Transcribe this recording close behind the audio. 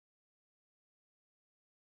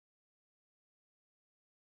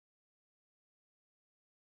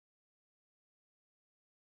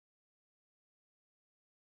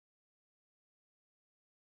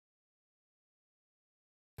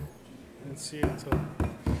and see it until... We're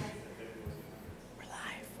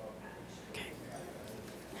live. Okay.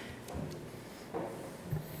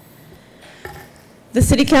 The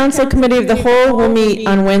City Council Committee of the Whole will meet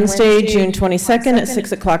on Wednesday, June 22nd at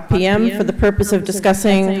 6:00 p.m. for the purpose of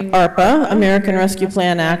discussing ARPA, American Rescue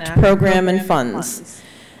Plan Act, program and funds.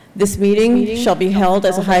 This meeting shall be held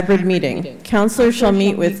as a hybrid meeting. Councilors shall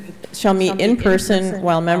meet in person,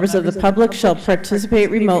 while members of the public shall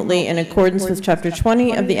participate remotely in accordance with Chapter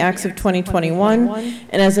 20 of the Acts of 2021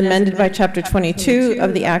 and as amended by Chapter 22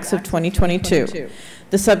 of the Acts of 2022.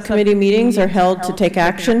 The subcommittee meetings are held to take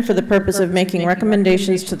action for the purpose of making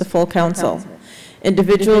recommendations to the full council.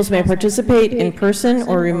 Individuals may participate in person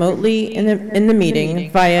or remotely in the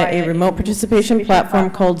meeting via a remote participation platform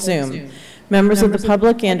called Zoom. Members of the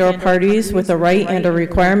public and/or parties with a right and/or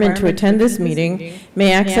requirement to attend this meeting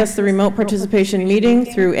may access the remote participation meeting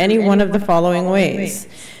through any one of the following ways.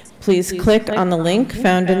 Please click on the link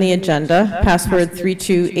found in the agenda, password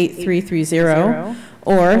 328330,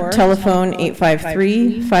 or telephone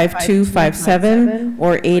 853-5257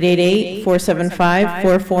 or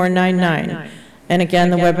 888-475-4499. And again,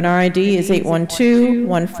 the webinar ID is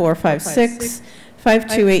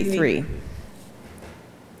 812-1456-5283.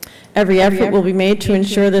 Every effort will be made to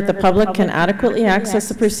ensure that the public can adequately access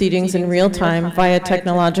the proceedings in real time via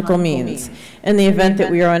technological means. In the event that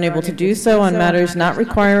we are unable to do so on matters not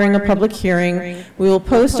requiring a public hearing, we will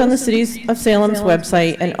post on the City of Salem's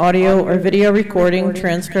website an audio or video recording,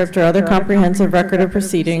 transcript, or other comprehensive record of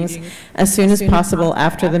proceedings as soon as possible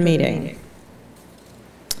after the meeting.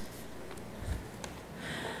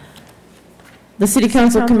 The City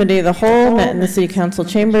Council Committee of the Whole met in the City Council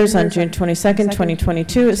chambers on June 22nd,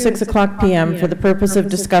 2022 at 6:00 p.m. for the purpose of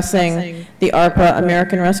discussing the ARPA,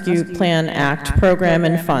 American Rescue Plan Act, program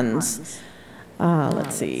and funds.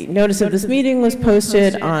 Let's see. Notice of this meeting was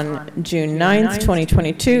posted on June 9th,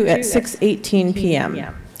 2022 at 6:18 p.m.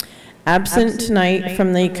 Absent tonight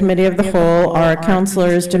from the Committee of the Whole are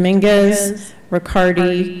Councilors Dominguez,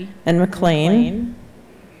 Riccardi, and McLean.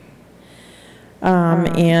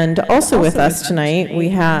 And also with us tonight, we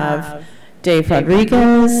have Dave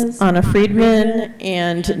Rodriguez, Anna Friedman,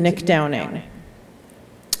 and Nick Downing.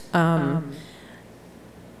 All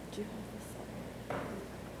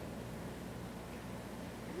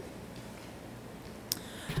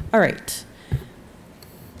right.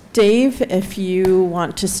 Dave, if you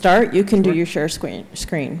want to start, you can do your share screen.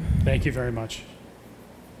 Thank you very much.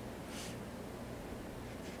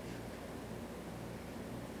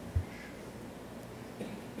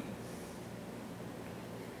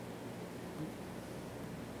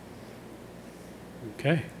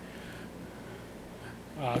 Okay.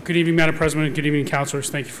 Good evening, Madam President. Good evening, councilors.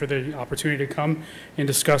 Thank you for the opportunity to come and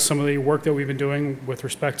discuss some of the work that we've been doing with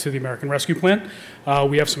respect to the American Rescue Plan.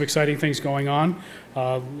 We have some exciting things going on.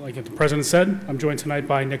 Like the President said, I'm joined tonight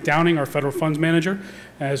by Nick Downing, our Federal Funds Manager,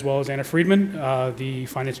 as well as Anna Friedman, the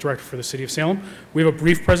Finance Director for the City of Salem. We have a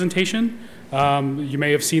brief presentation. You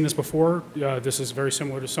may have seen this before. This is very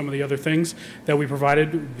similar to some of the other things that we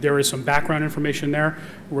provided. There is some background information there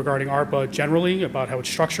regarding ARPA generally, about how it's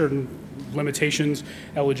structured and limitations,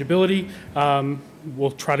 eligibility.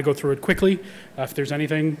 We'll try to go through it quickly. If there's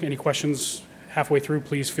any questions halfway through,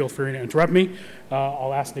 please feel free to interrupt me.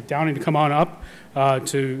 I'll ask Nick Downing to come on up.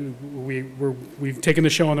 We've taken the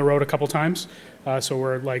show on the road a couple times, so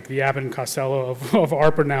we're like the Abbott and Costello of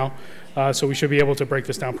ARPA now, so we should be able to break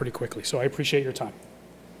this down pretty quickly. So I appreciate your time.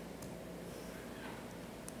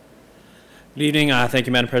 Good evening. Thank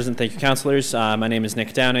you, Madam President. Thank you, councilors. My name is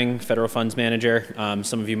Nick Downing, Federal Funds Manager.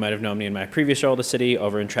 Some of you might have known me in my previous role at the city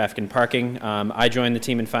over in traffic and parking. I joined the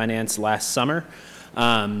team in finance last summer.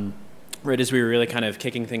 Right as we were really kind of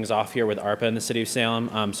kicking things off here with ARPA in the City of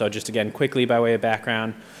Salem. So just again, quickly by way of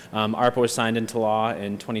background, ARPA was signed into law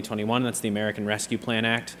in 2021. That's the American Rescue Plan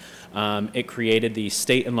Act. It created the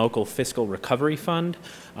State and Local Fiscal Recovery Fund,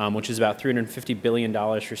 which is about $350 billion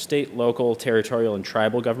for state, local, territorial, and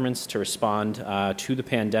tribal governments to respond to the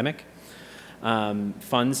pandemic.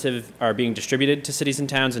 Funds are being distributed to cities and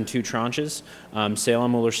towns in two tranches.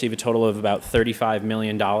 Salem will receive a total of about $35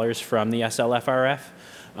 million from the SLFRF.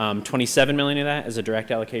 27 million of that is a direct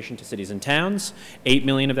allocation to cities and towns. 8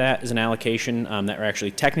 million of that is an allocation that we're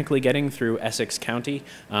actually technically getting through Essex County.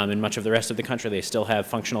 In much of the rest of the country, they still have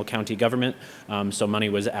functional county government, so money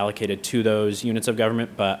was allocated to those units of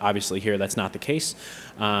government, but obviously here that's not the case.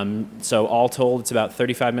 So all told, it's about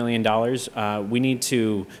 $35 million. We need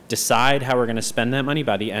to decide how we're going to spend that money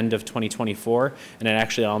by the end of 2024, and it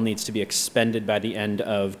actually all needs to be expended by the end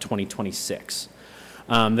of 2026.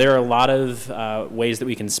 There are a lot of ways that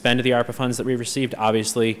we can spend the ARPA funds that we've received.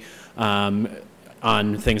 Obviously,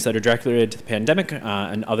 on things that are directly related to the pandemic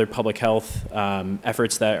and other public health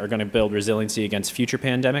efforts that are going to build resiliency against future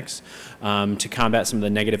pandemics, to combat some of the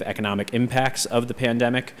negative economic impacts of the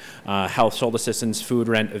pandemic, household assistance, food,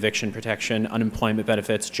 rent, eviction protection, unemployment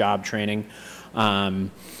benefits, job training.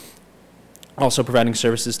 Also providing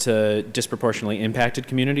services to disproportionately impacted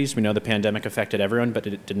communities. We know the pandemic affected everyone, but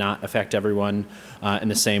it did not affect everyone in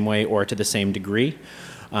the same way or to the same degree.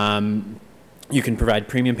 You can provide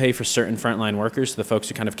premium pay for certain frontline workers, the folks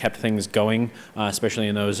who kind of kept things going, especially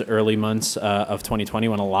in those early months of 2020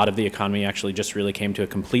 when a lot of the economy actually just really came to a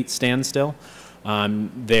complete standstill.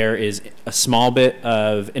 There is a small bit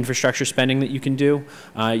of infrastructure spending that you can do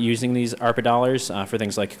using these ARPA dollars for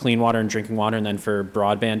things like clean water and drinking water, and then for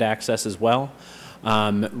broadband access as well.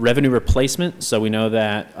 Revenue replacement, so we know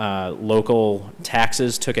that local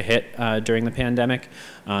taxes took a hit during the pandemic,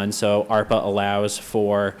 and so ARPA allows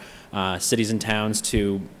for cities and towns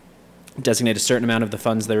to designate a certain amount of the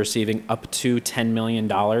funds they're receiving up to $10 million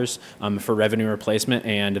for revenue replacement,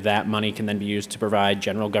 and that money can then be used to provide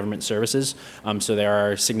general government services. So there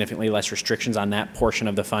are significantly less restrictions on that portion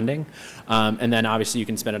of the funding. And then obviously you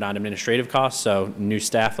can spend it on administrative costs, so new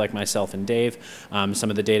staff like myself and Dave, some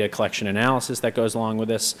of the data collection analysis that goes along with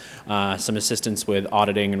this, some assistance with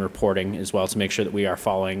auditing and reporting as well to make sure that we are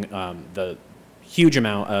following the huge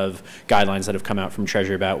amount of guidelines that have come out from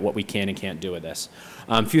Treasury about what we can and can't do with this.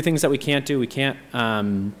 A few things that we can't do: we can't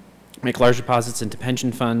make large deposits into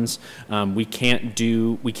pension funds. We can't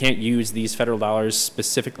use these federal dollars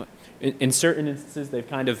specifically. In certain instances, they've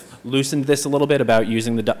kind of loosened this a little bit about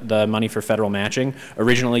using the money for federal matching.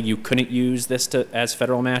 Originally, you couldn't use this as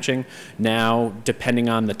federal matching. Now, depending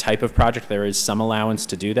on the type of project, there is some allowance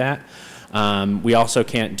to do that. We also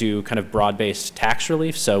can't do kind of broad-based tax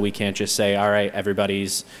relief, so we can't just say, all right,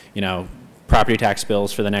 everybody's, property tax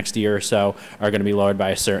bills for the next year or so are going to be lowered by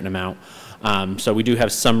a certain amount. So we do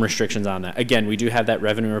have some restrictions on that. Again, we do have that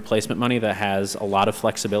revenue replacement money that has a lot of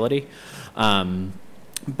flexibility,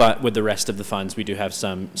 but with the rest of the funds, we do have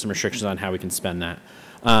some restrictions on how we can spend that.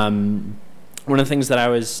 One of the things that I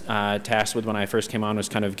was tasked with when I first came on was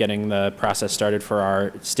kind of getting the process started for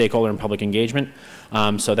our stakeholder and public engagement.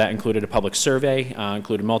 So that included a public survey,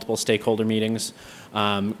 included multiple stakeholder meetings,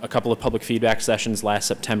 a couple of public feedback sessions last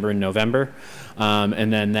September and November,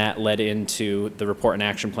 and then that led into the report and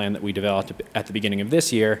action plan that we developed at the beginning of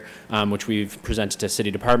this year, which we've presented to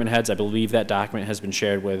city department heads. I believe that document has been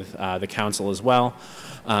shared with the council as well.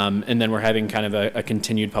 And then we're having kind of a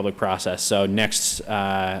continued public process. So next,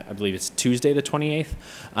 I believe it's Tuesday the 28th,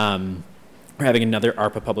 we're having another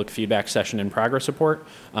ARPA public feedback session and progress report.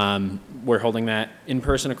 We're holding that in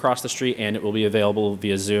person across the street, and it will be available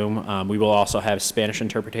via Zoom. We will also have Spanish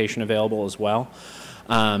interpretation available as well.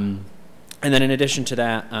 And then in addition to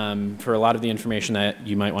that, for a lot of the information that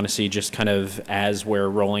you might want to see just kind of as we're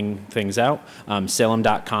rolling things out,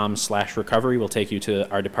 salem.com/recovery will take you to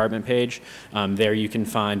our department page. There you can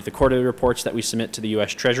find the quarterly reports that we submit to the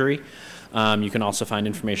U.S. Treasury. You can also find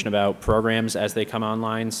information about programs as they come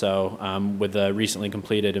online. So with the recently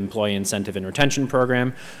completed Employee Incentive and Retention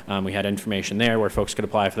Program, we had information there where folks could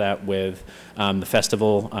apply for that. With the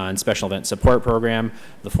Festival and Special Event Support Program,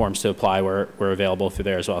 the forms to apply were available through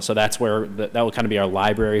there as well. So that's where that will kind of be our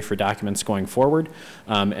library for documents going forward,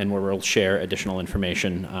 and where we'll share additional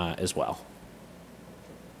information as well.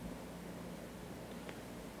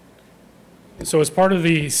 So as part of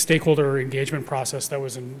the stakeholder engagement process that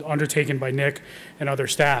was undertaken by Nick and other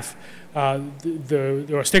staff,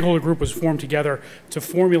 the stakeholder group was formed together to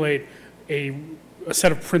formulate a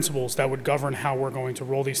set of principles that would govern how we're going to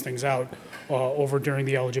roll these things out over during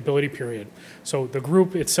the eligibility period. So the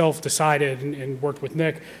group itself decided and worked with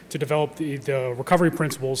Nick to develop the recovery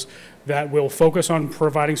principles that will focus on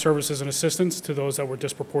providing services and assistance to those that were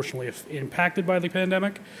disproportionately impacted by the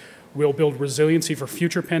pandemic. We'll build resiliency for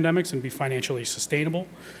future pandemics and be financially sustainable.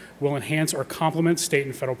 We'll enhance or complement state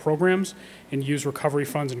and federal programs and use recovery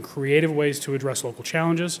funds in creative ways to address local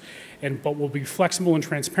challenges, but we'll be flexible and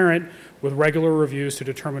transparent with regular reviews to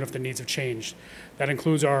determine if the needs have changed. That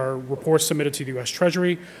includes our reports submitted to the U.S.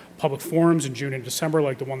 Treasury, public forums in June and December,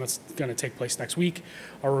 like the one that's going to take place next week,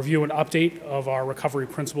 our review and update of our recovery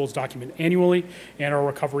principles document annually, and our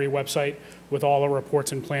recovery website with all our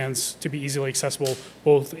reports and plans to be easily accessible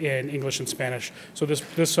both in English and Spanish.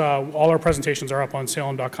 So all our presentations are up on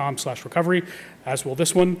salem.com/recovery, as will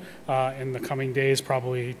this one in the coming days,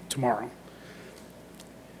 probably tomorrow.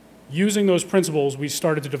 Using those principles, we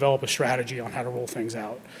started to develop a strategy on how to roll things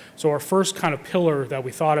out. So our first kind of pillar that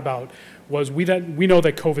we thought about was we know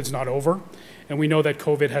that COVID's not over, and we know that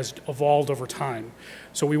COVID has evolved over time.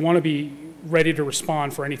 So we want to be ready to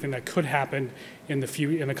respond for anything that could happen in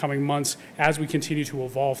the coming months as we continue to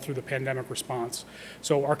evolve through the pandemic response.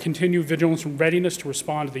 So our continued vigilance and readiness to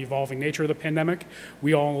respond to the evolving nature of the pandemic.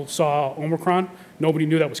 We all saw Omicron. Nobody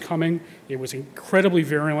knew that was coming. It was incredibly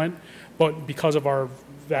virulent, but because of our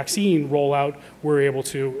vaccine rollout, we're able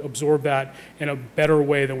to absorb that in a better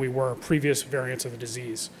way than we were previous variants of the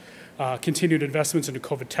disease. Continued investments into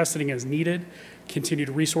COVID testing as needed, continued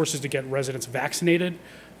resources to get residents vaccinated,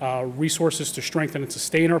 resources to strengthen and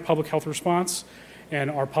sustain our public health response, and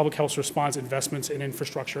our public health response investments in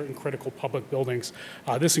infrastructure and critical public buildings.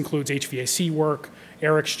 This includes HVAC work,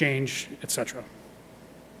 air exchange, et cetera.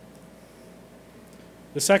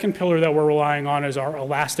 The second pillar that we're relying on is our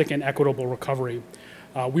elastic and equitable recovery.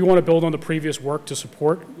 We want to build on the previous work to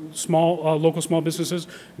support local small businesses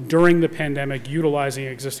during the pandemic, utilizing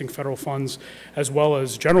existing federal funds as well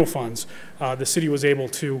as general funds. The city was able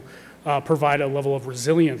to provide a level of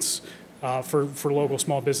resilience for local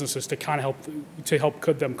small businesses to kind of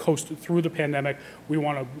help them coast through the pandemic. We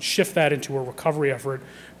want to shift that into a recovery effort,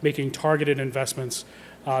 making targeted investments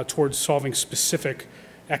towards solving specific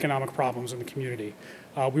economic problems in the community.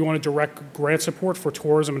 We want to direct grant support for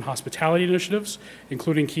tourism and hospitality initiatives,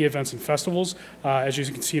 including key events and festivals. As you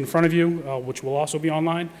can see in front of you, which will also be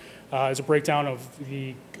online, is a breakdown of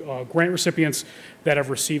the grant recipients that have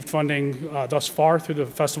received funding thus far through the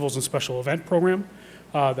Festivals and Special Event Program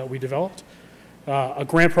that we developed, a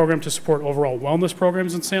grant program to support overall wellness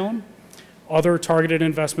programs in Salem, other targeted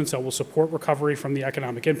investments that will support recovery from the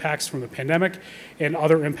economic impacts from the pandemic and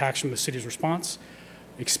other impacts from the city's response,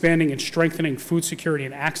 expanding and strengthening food security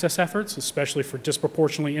and access efforts, especially for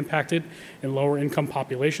disproportionately impacted and lower income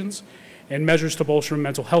populations, and measures to bolster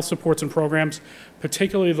mental health supports and programs,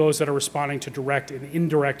 particularly those that are responding to direct and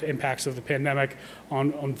indirect impacts of the pandemic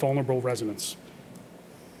on vulnerable residents.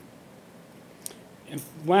 And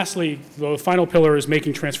lastly, the final pillar is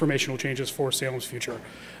making transformational changes for Salem's future.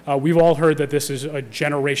 We've all heard that this is a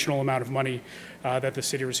generational amount of money that the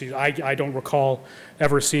city receives. I don't recall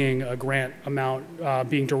ever seeing a grant amount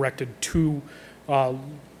being directed to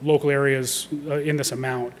local areas in this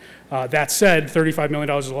amount. That said, $35 million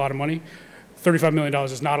is a lot of money. $35 million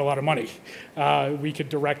is not a lot of money. We could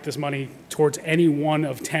direct this money towards any one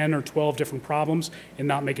of 10 or 12 different problems and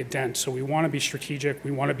not make a dent. So we want to be strategic,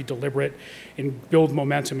 we want to be deliberate and build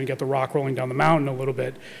momentum and get the rock rolling down the mountain a little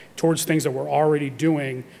bit towards things that we're already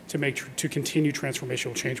doing to continue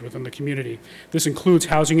transformational change within the community. This includes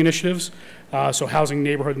housing initiatives, so housing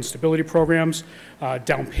neighborhood and stability programs,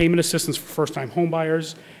 down payment assistance for first-time home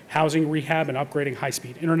buyers, housing rehab and upgrading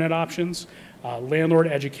high-speed internet options, landlord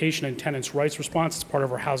education and tenants' rights response as part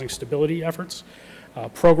of our housing stability efforts,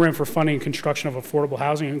 program for funding and construction of affordable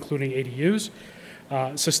housing, including ADUs,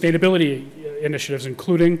 sustainability initiatives,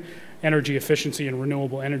 including energy efficiency and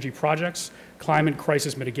renewable energy projects, climate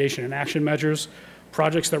crisis mitigation and action measures,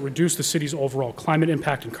 projects that reduce the city's overall climate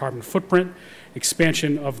impact and carbon footprint,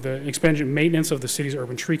 expansion maintenance of the city's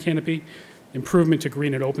urban tree canopy, improvement to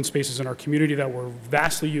green and open spaces in our community that were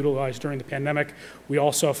vastly utilized during the pandemic. We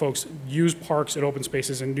all saw folks use parks and open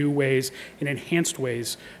spaces in new ways, in enhanced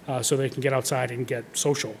ways, so they can get outside and get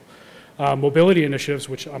social. Mobility initiatives,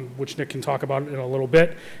 which Nick can talk about in a little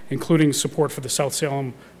bit, including support for the South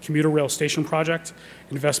Salem Commuter Rail Station project,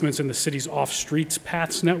 investments in the city's off-streets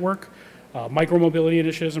paths network, micromobility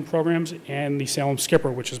initiatives and programs, and the Salem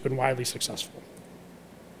Skipper, which has been widely successful.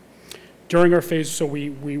 During our phase, so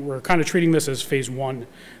we were kind of treating this as phase one.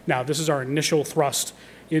 Now, this is our initial thrust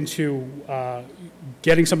into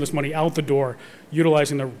getting some of this money out the door,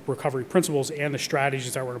 utilizing the recovery principles and the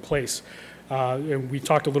strategies that were in place. And we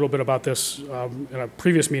talked a little bit about this in a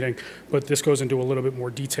previous meeting, but this goes into a little bit more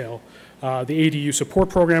detail. The ADU support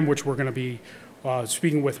program, which we're going to be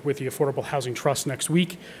speaking with the Affordable Housing Trust next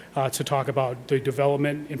week to talk about the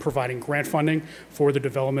development and providing grant funding for the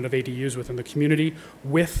development of ADUs within the community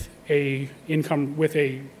with a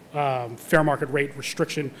fair market rate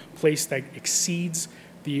restriction place that exceeds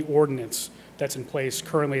the ordinance that's in place.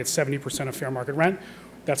 Currently at 70% of fair market rent.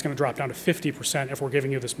 That's going to drop down to 50% if we're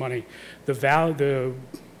giving you this money. The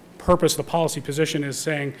purpose, the policy position is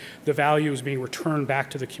saying the value is being returned back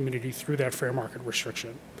to the community through that fair market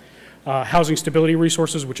restriction. Housing stability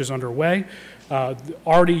resources, which is underway,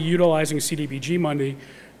 already utilizing CDBG money,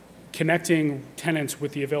 connecting tenants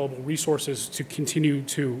with the available resources to continue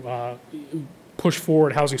to push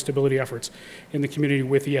forward housing stability efforts in the community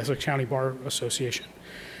with the Essex County Bar Association.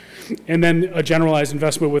 And then a generalized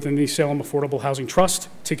investment within the Salem Affordable Housing Trust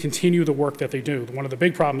to continue the work that they do. One of the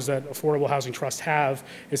big problems that affordable housing trusts have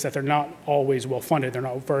is that they're not always well funded. They're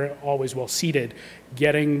not always well seated.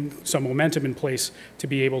 Getting some momentum in place to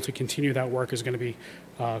be able to continue that work is going to be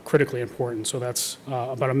critically important. So that's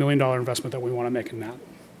about $1 million investment that we want to make in that.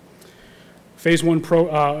 Phase 1 for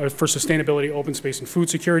sustainability, open space, and food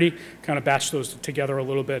security, kind of batch those together a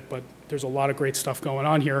little bit, but there's a lot of great stuff going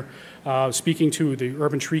on here. Speaking to the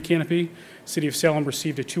urban tree canopy, City of Salem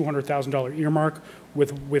received a $200,000 earmark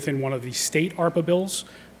within one of the state ARPA bills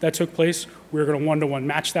that took place. We're going to one-to-one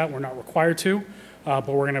match that. We're not required to, but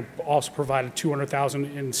we're going to also provide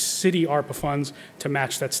 $200,000 in city ARPA funds to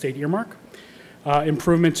match that state earmark.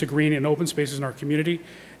 Improvement to green and open spaces in our community.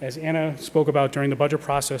 As Anna spoke about during the budget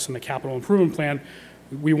process and the capital improvement plan,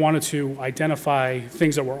 we wanted to identify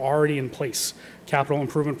things that were already in place, capital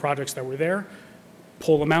improvement projects that were there,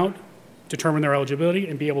 pull them out, determine their eligibility,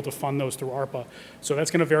 and be able to fund those through ARPA. So that's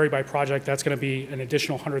going to vary by project. That's going to be an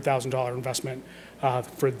additional $100,000 investment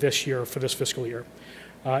for this year, for this fiscal year.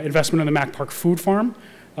 Investment in the Mac Park Food Farm,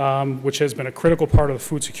 which has been a critical part of the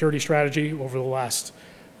food security strategy over the last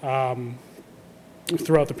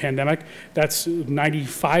throughout the pandemic. That's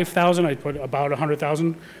 $95,000. I put about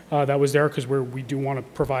 $100,000 that was there because we do want to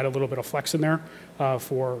provide a little bit of flex in there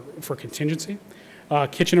for contingency.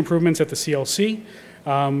 Kitchen improvements at the CLC.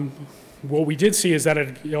 What we did see is that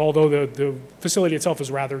although the facility itself is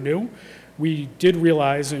rather new, we did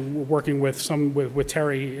realize, and we're working with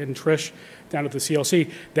Terry and Trish down at the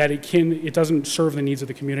CLC, that it doesn't serve the needs of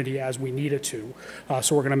the community as we need it to.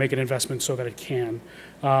 So we're going to make an investment so that it can.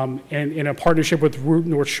 And in a partnership with Route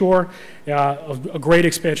North Shore, a great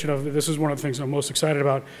expansion of, this is one of the things I'm most excited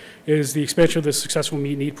about, is the expansion of the successful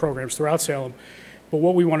Meet and Eat programs throughout Salem. But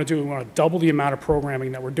what we want to do, we want to double the amount of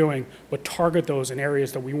programming that we're doing, but target those in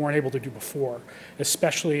areas that we weren't able to do before,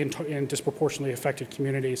 especially in disproportionately affected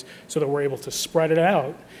communities, so that we're able to spread it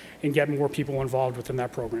out and get more people involved within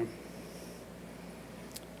that program.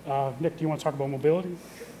 Nick, do you want to talk about mobility?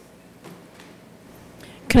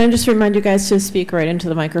 Can I just remind you guys to speak right into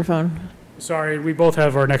the microphone? Sorry, we both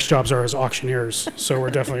have our next jobs are as auctioneers, so we're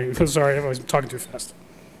definitely, sorry, I was talking too fast.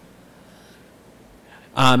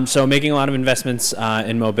 So making a lot of investments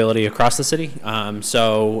in mobility across the city.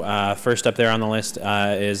 First up there on the list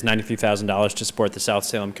is $93,000 to support the South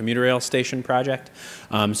Salem commuter rail station project.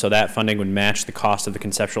 So that funding would match the cost of the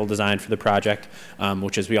conceptual design for the project,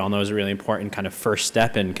 which, as we all know, is a really important kind of first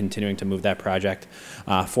step in continuing to move that project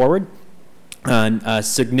forward. A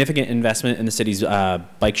significant investment in the city's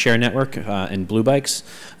bike share network and Blue Bikes.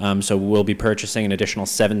 So we'll be purchasing an additional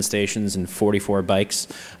 7 stations and 44 bikes,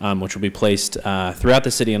 which will be placed throughout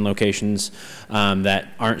the city in locations that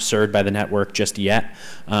aren't served by the network just yet.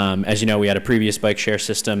 As you know, we had a previous bike share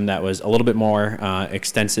system that was a little bit more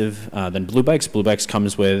extensive than Blue Bikes. Blue Bikes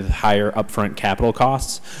comes with higher upfront capital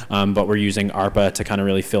costs, but we're using ARPA to kind of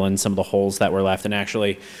really fill in some of the holes that were left. And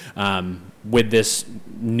actually, with this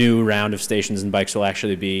new round of stations and bikes will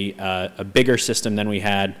actually be a bigger system than we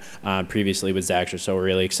had previously with Zaxter, so we're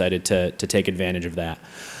really excited to take advantage of that.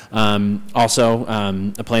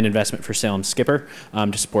 A planned investment for Salem Skipper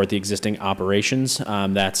to support the existing operations.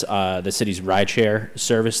 That's the city's rideshare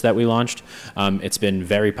service that we launched. It's been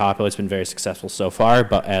very popular. It's been very successful so far,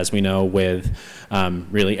 but as we know with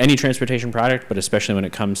really any transportation product, but especially when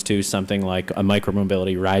it comes to something like a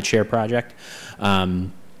micromobility rideshare project,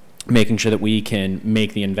 making sure that we can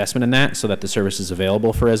make the investment in that so that the service is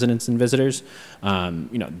available for residents and visitors.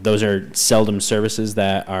 Those are seldom services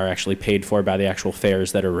that are actually paid for by the actual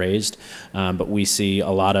fares that are raised, but we see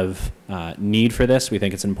a lot of need for this. We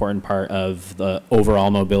think it's an important part of the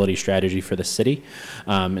overall mobility strategy for the city,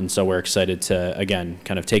 and so we're excited to, again,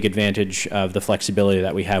 kind of take advantage of the flexibility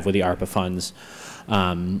that we have with the ARPA funds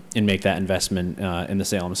and make that investment in the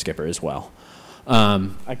Salem Skipper as well.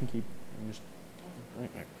 I can keep.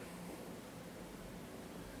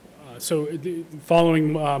 So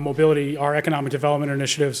following mobility, our economic development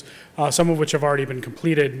initiatives, some of which have already been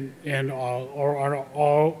completed and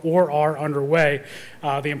or are underway,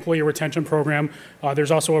 the employee retention program, there's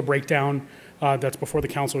also a breakdown that's before the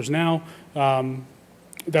councilors now.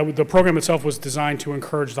 The program itself was designed to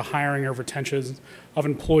encourage the hiring or retention of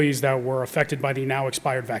employees that were affected by the now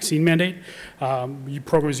expired vaccine mandate. The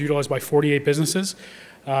program is utilized by 48 businesses.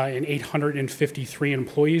 And 853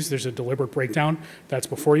 employees. There's a deliberate breakdown that's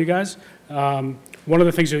before you guys. One of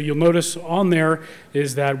the things that you'll notice on there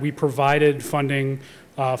is that we provided funding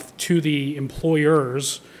to the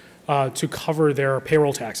employers to cover their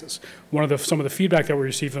payroll taxes. Some of the feedback that we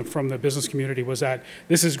received from the business community was that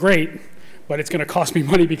this is great, but it's going to cost me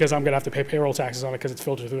money because I'm going to have to pay payroll taxes on it because it's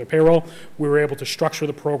filtered through the payroll. We were able to structure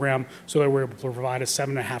the program so that we're able to provide a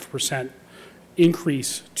 7.5%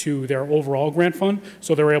 increase to their overall grant fund,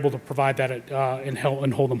 so they're able to provide that and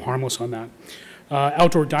hold them harmless on that.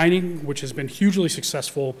 Outdoor dining, which has been hugely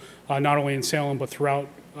successful, not only in Salem but throughout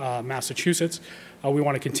Massachusetts. We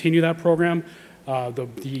want to continue that program.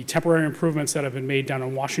 The temporary improvements that have been made down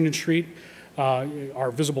on Washington Street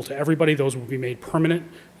are visible to everybody. Those will be made permanent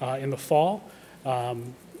in the fall.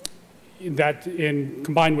 Combined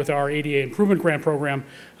with our ADA Improvement Grant Program,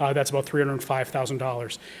 that's about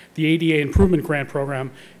 $305,000. The ADA Improvement Grant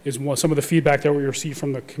Program is some of the feedback that we received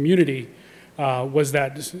from the community was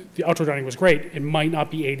that the outdoor dining was great. It might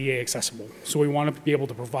not be ADA accessible. So we want to be able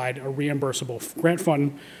to provide a reimbursable grant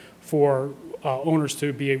fund for owners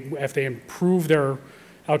to be, if they improve their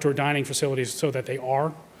outdoor dining facilities so that they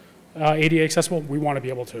are ADA accessible, we want to be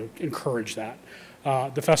able to encourage that.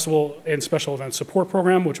 The Festival and Special Event Support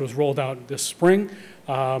Program, which was rolled out this spring,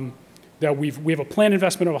 that we have a planned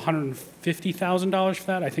investment of $150,000 for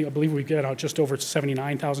that. I believe we get out just over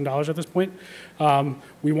 $79,000 at this point.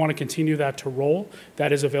 We want to continue that to roll.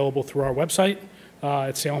 That is available through our website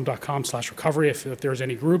at salem.com/recovery if there's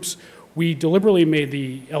any groups. We deliberately made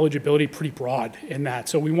the eligibility pretty broad in that.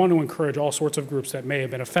 So we want to encourage all sorts of groups that may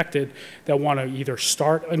have been affected that want to either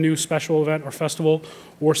start a new special event or festival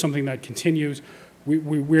or something that continues.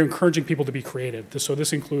 We're encouraging people to be creative. So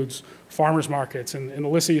this includes farmers markets, and the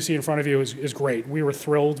list that you see in front of you is great. We were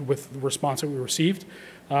thrilled with the response that we received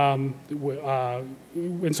and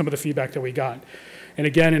some of the feedback that we got. And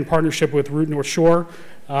again, in partnership with Route North Shore,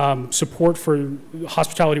 support for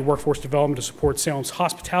hospitality workforce development to support Salem's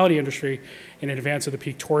hospitality industry in advance of the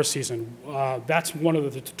peak tourist season. That's one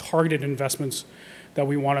of the targeted investments that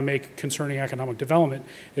we want to make concerning economic development,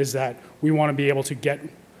 is that we want to be able to get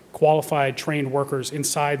qualified, trained workers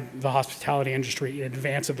inside the hospitality industry in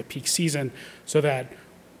advance of the peak season so that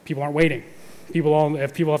people aren't waiting.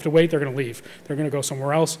 If people have to wait, they're going to leave. They're going to go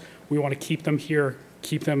somewhere else. We want to keep them here,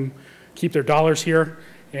 keep their dollars here,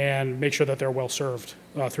 and make sure that they're well served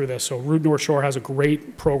through this. So Route North Shore has a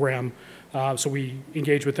great program. So we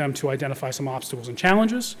engage with them to identify some obstacles and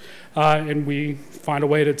challenges, and we find a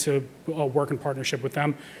way to work in partnership with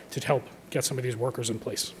them to help get some of these workers in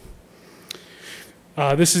place.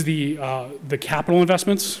 This is the capital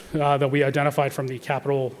investments that we identified from the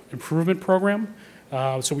capital improvement program.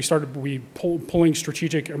 So we started pulling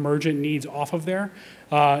strategic emergent needs off of there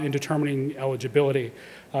in determining eligibility.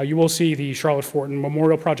 You will see the Charlotte Fortin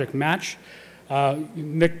Memorial Project match.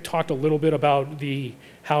 Nick talked a little bit about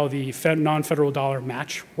how the non-federal dollar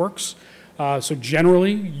match works. So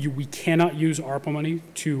generally, we cannot use ARPA money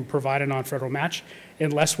to provide a non-federal match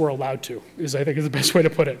unless we're allowed to, I think is the best way to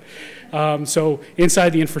put it. So inside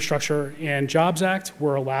the Infrastructure and Jobs Act,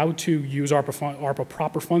 we're allowed to use ARPA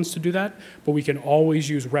proper funds to do that, but we can always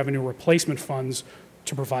use revenue replacement funds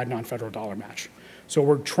to provide non-federal dollar match. So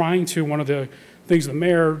we're trying to, one of the things the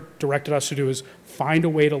mayor directed us to do is find a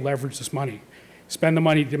way to leverage this money, spend the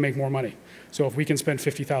money to make more money. So if we can spend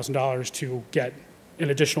 $50,000 to get an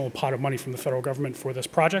additional pot of money from the federal government for this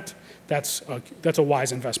project, that's a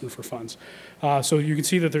wise investment for funds. So you can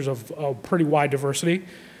see that there's a pretty wide diversity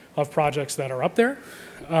of projects that are up there.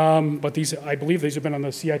 But I believe these have been on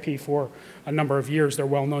the CIP for a number of years. They're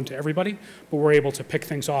well known to everybody, but we're able to pick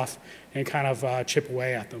things off and kind of chip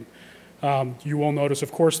away at them. You will notice,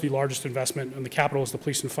 of course, the largest investment in the capital is the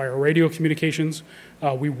police and fire radio communications.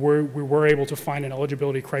 We were able to find an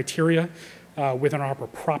eligibility criteria within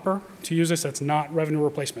ARPA proper to use this. That's not revenue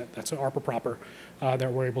replacement. That's an ARPA proper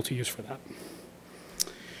that we're able to use for that.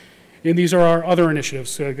 And these are our other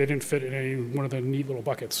initiatives. They didn't fit in any one of the neat little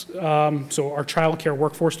buckets. So our child care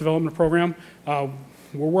workforce development program, we're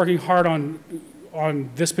working hard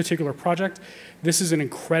on this particular project. This is an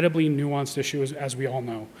incredibly nuanced issue, as we all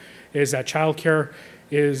know, is that child care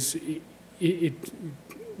is,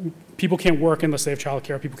 people can't work unless they have child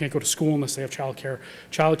care. People can't go to school unless they have child care.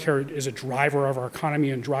 Child care is a driver of our economy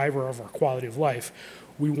and driver of our quality of life.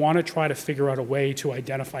 We want to try to figure out a way to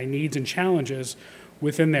identify needs and challenges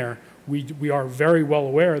within there. We are very well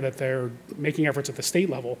aware that they're making efforts at the state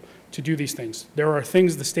level to do these things. There are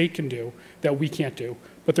things the state can do that we can't do,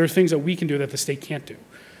 but there are things that we can do that the state can't do.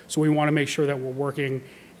 So we want to make sure that we're working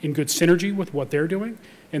in good synergy with what they're doing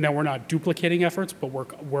and that we're not duplicating efforts, but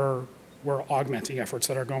we're augmenting efforts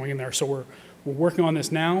that are going in there. So we're working on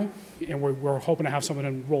this now, and we're hoping to have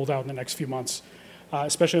something rolled out in the next few months,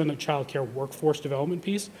 especially on the child care workforce development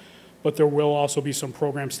piece. But there will also be some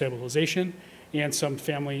program stabilization and some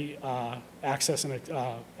family access and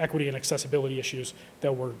equity and accessibility issues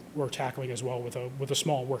that we're tackling as well with a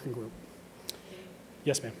small working group.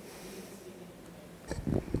 Yes, ma'am.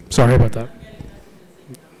 Sorry about that.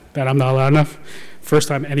 That I'm not loud enough. First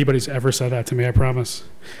time anybody's ever said that to me, I promise.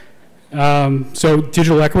 So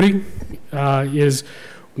digital equity is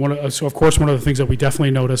so of course one of the things that we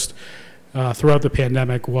definitely noticed throughout the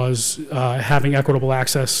pandemic was having equitable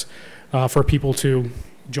access for people to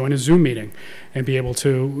join a Zoom meeting and be able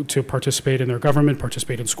to participate in their government,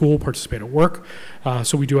 participate in school, participate at work.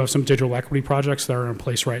 So we do have some digital equity projects that are in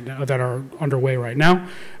place right now, that are underway right now,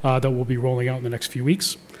 that we'll be rolling out in the next few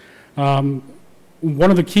weeks.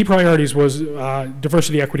 One of the key priorities was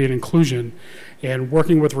diversity, equity, and inclusion, and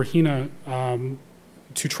working with Rahina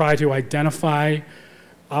to try to identify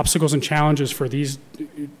obstacles and challenges for these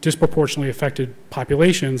disproportionately affected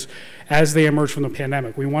populations as they emerge from the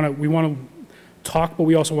pandemic. We want to talk, but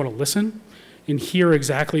we also want to listen and hear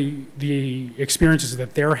exactly the experiences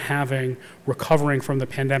that they're having recovering from the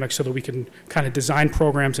pandemic so that we can kind of design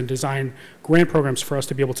programs and design grant programs for us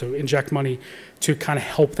to be able to inject money to kind of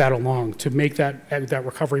help that along, to make that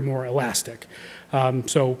recovery more elastic.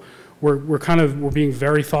 So we're being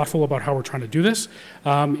very thoughtful about how we're trying to do this,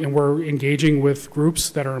 and we're engaging with groups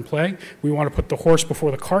that are in play. We want to put the horse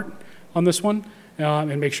before the cart on this one,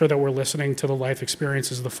 and make sure that we're listening to the life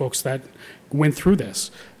experiences of the folks that went through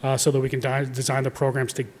this, so that we can design the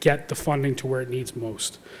programs to get the funding to where it needs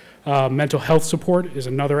most. Mental health support is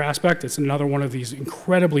another aspect. It's another one of these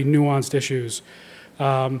incredibly nuanced issues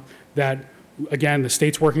that, again, the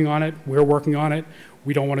state's working on it, we're working on it.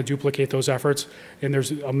 We don't want to duplicate those efforts, and there's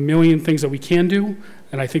a million things that we can do,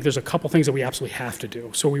 and I think there's a couple things that we absolutely have to do.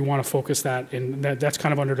 So we want to focus that, and that's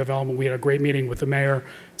kind of under development. We had a great meeting with the mayor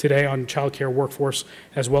today on child care workforce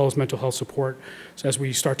as well as mental health support, so as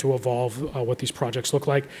we start to evolve what these projects look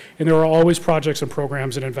like. And there are always projects and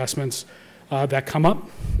programs and investments that come up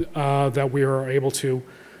that we are able to,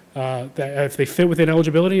 that if they fit within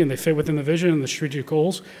eligibility and they fit within the vision and the strategic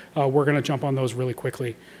goals, we're going to jump on those really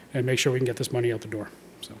quickly and make sure we can get this money out the door.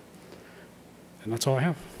 So, and that's all I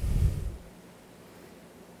have.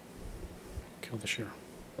 Kill the share.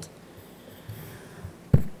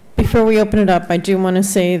 Before we open it up, I do want to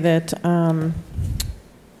say that,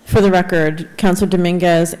 for the record, Councilor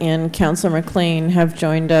Dominguez and Councilor McLean have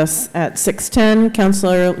joined us at 6:10.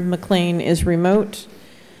 Councilor McLean is remote.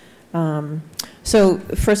 So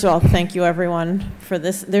first of all, thank you everyone for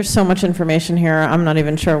this. There's so much information here. I'm not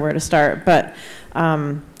even sure where to start, but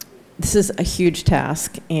this is a huge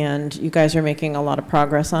task, and you guys are making a lot of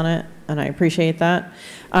progress on it, and I appreciate that.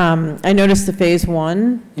 I noticed the phase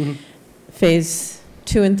 1, phase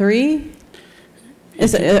 2 and 3.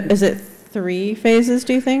 Is it 3 phases,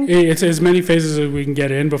 do you think? It's as many phases as we can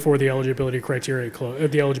get in before the eligibility criteria,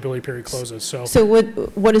 the eligibility period closes. So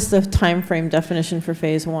what is the time frame definition for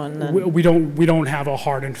phase 1 then? We don't have a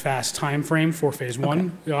hard and fast time frame for phase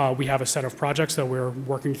 1. Okay. We have a set of projects that we're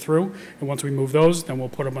working through, and once we move those, then we'll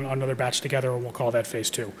put them on another batch together, and we'll call that phase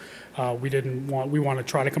 2. We want to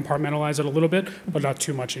try to compartmentalize it a little bit, but not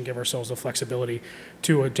too much, and give ourselves the flexibility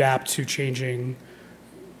to adapt to changing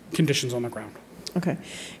conditions on the ground. Okay.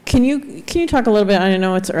 Can you talk a little bit, I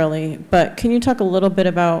know it's early, but can you talk a little bit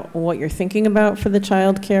about what you're thinking about for the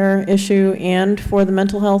child care issue and for the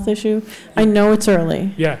mental health issue? I know it's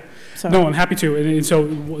early. Yeah. So. No, I'm happy to. And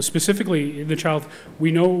so specifically the child,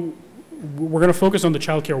 we know we're going to focus on the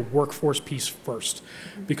child care workforce piece first,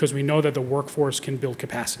 because we know that the workforce can build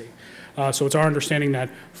capacity. So it's our understanding that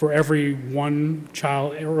for every one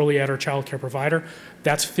child, early ed or child care provider,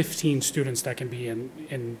 that's 15 students that can be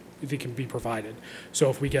they can be provided.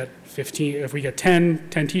 So if we get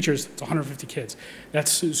 10 teachers, it's 150 kids.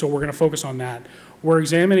 So we're going to focus on that. We're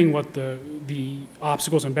examining what the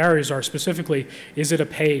obstacles and barriers are specifically. Is it a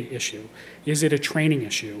pay issue? Is it a training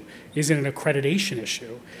issue? Is it an accreditation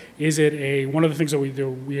issue? Is it one of the things that we do,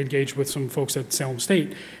 we engaged with some folks at Salem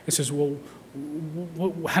State. It says, well,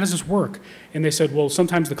 how does this work? And they said, well,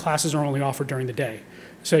 sometimes the classes are only offered during the day.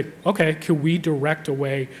 Say, okay, could we direct a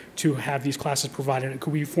way to have these classes provided?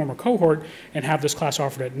 Could we form a cohort and have this class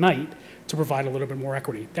offered at night to provide a little bit more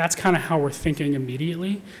equity? That's kind of how we're thinking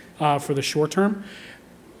immediately for the short term.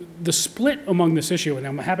 The split among this issue, and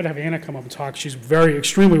I'm happy to have Anna come up and talk, she's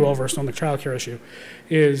extremely well-versed on the child care issue,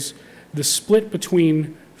 is the split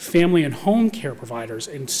between family and home care providers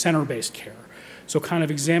and center-based care. So kind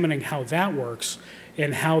of examining how that works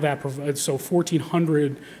and how that provides. So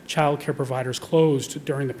 1,400 child care providers closed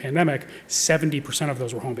during the pandemic. 70% of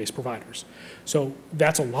those were home-based providers. So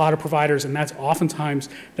that's a lot of providers, and that's oftentimes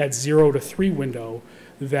that 0 to 3 window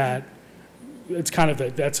that it's kind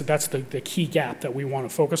of that's the key gap that we want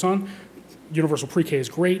to focus on. universal pre-K is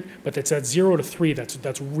great, but it's at 0 to 3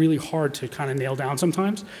 that's really hard to kind of nail down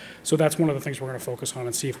sometimes. So that's one of the things we're going to focus on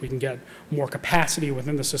and see if we can get more capacity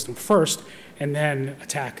within the system first, and then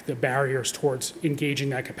attack the barriers towards engaging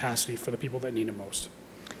that capacity for the people that need it most.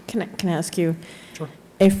 Can I ask you, Sure.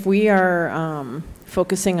 if we are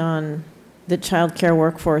focusing on the child care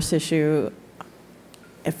workforce issue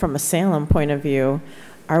from a Salem point of view,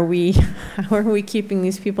 how are we keeping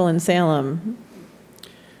these people in Salem?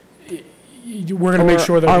 We're going to make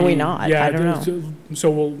sure that are we not? Yeah, I don't know.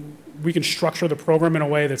 So we can structure the program in a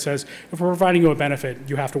way that says, if we're providing you a benefit,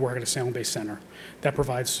 you have to work at a Salem-based center. That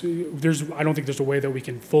provides, I don't think there's a way that we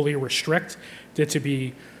can fully restrict it to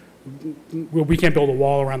be, well, we can't build a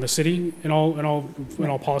wall around the city in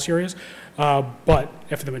all policy areas. But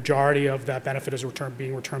if the majority of that benefit is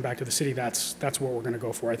being returned back to the city, that's what we're going to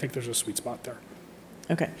go for. I think there's a sweet spot there.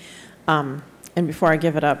 Okay. And before I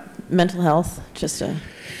give it up, mental health, just a...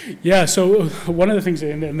 Yeah, so one of the things,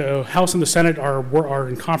 and the House and the Senate are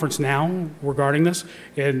in conference now regarding this,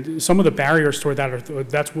 and some of the barriers toward that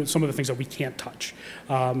that's some of the things that we can't touch.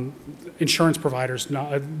 Insurance providers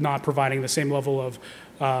not providing the same level of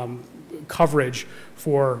coverage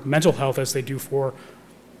for mental health as they do for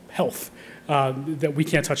health. That we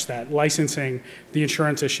can't touch that. Licensing, the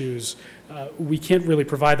insurance issues, we can't really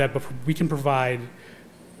provide that, but we can provide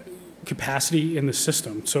capacity in the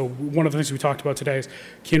system. So one of the things we talked about today is,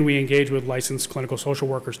 can we engage with licensed clinical social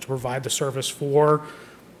workers to provide the service for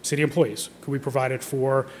city employees? Could we provide it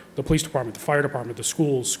for the police department, the fire department, the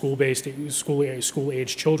schools, school-based,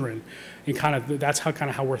 school-age children? And that's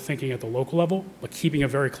how we're thinking at the local level, but keeping a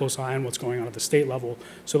very close eye on what's going on at the state level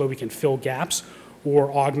so that we can fill gaps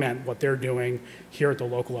or augment what they're doing here at the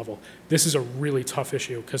local level. This is a really tough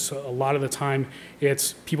issue because a lot of the time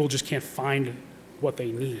it's people just can't find what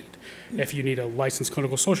they need. If you need a licensed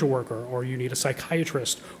clinical social worker, or you need a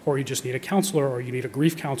psychiatrist, or you just need a counselor, or you need a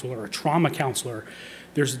grief counselor, or a trauma counselor,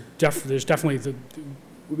 there's definitely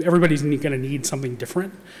everybody's going to need something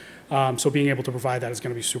different. So being able to provide that is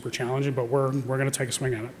going to be super challenging, but we're going to take a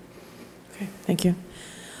swing at it. Okay, thank you.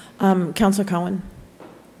 Councilor Cowan.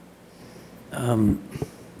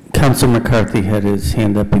 Councilor McCarthy had his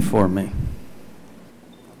hand up before me.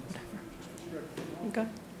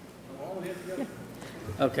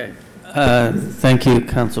 Okay. Thank you,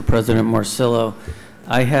 Council President Morcillo.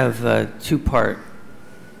 I have two-part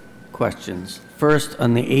questions. First,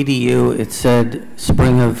 on the ADU, it said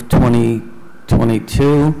spring of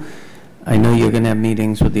 2022. I know you're going to have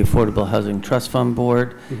meetings with the Affordable Housing Trust Fund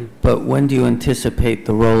Board, but when do you anticipate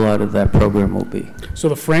the rollout of that program will be? So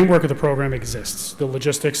the framework of the program exists. The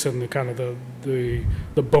logistics and the kind of the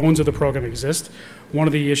bones of the program exist. One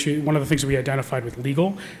of the things that we identified with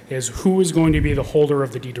legal is who is going to be the holder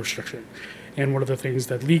of the deed restriction. And one of the things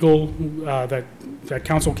that legal, that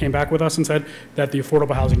council came back with us and said that the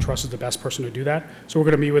Affordable Housing Trust is the best person to do that. So we're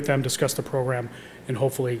going to meet with them, discuss the program, and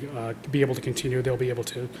hopefully be able to continue.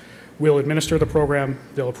 We'll administer the program,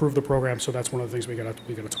 they'll approve the program, so that's one of the things we got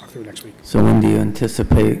to talk through next week. So when do you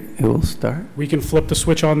anticipate it will start? We can flip the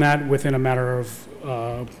switch on that within a matter of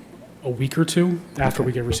a week or two after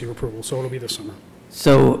we receive approval, so it'll be this summer.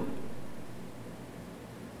 So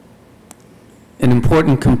an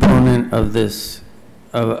important component of this,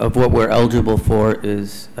 of what we're eligible for,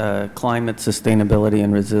 is climate sustainability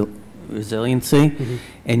and resiliency.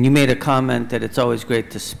 And you made a comment that it's always great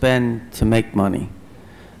to spend to make money.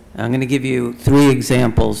 I'm going to give you 3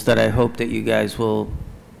 examples that I hope that you guys will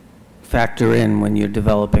factor in when you're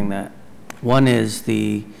developing that. One is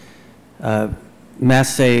the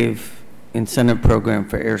Mass Save incentive program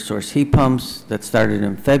for air source heat pumps that started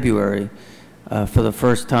in February. For the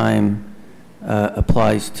first time,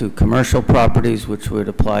 applies to commercial properties, which would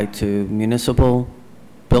apply to municipal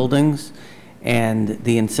buildings, and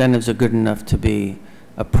the incentives are good enough to be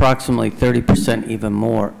approximately 30% even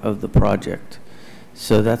more of the project.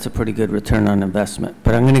 So that's a pretty good return on investment.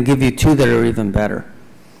 But I'm going to give you 2 that are even better.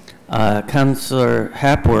 Councilor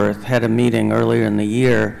Hapworth had a meeting earlier in the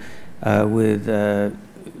year with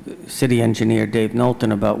City Engineer Dave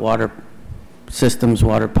Knowlton about water systems,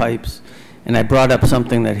 water pipes, and I brought up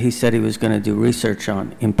something that he said he was going to do research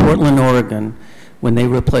on. In Portland, Oregon, when they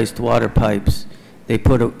replaced water pipes, they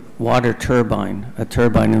put a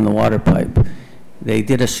turbine in the water pipe. They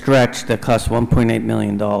did a stretch that cost $1.8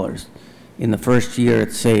 million. In the first year,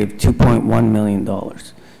 it saved $2.1 million.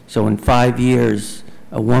 So in 5 years,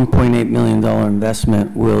 a $1.8 million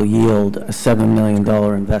investment will yield a $7 million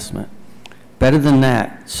investment. Better than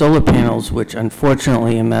that, solar panels, which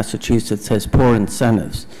unfortunately in Massachusetts has poor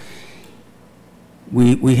incentives.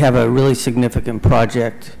 We have a really significant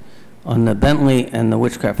project on the Bentley and the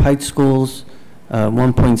Witchcraft Heights schools.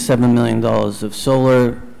 $1.7 million of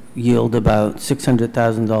solar yield about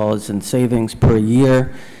 $600,000 in savings per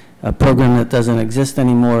year. A program that doesn't exist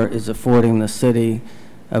anymore is affording the city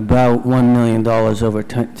about $1 million over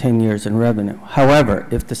 10 years in revenue. However,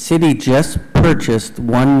 if the city just purchased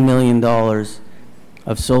 $1 million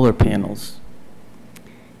of solar panels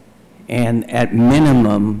and at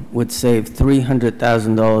minimum would save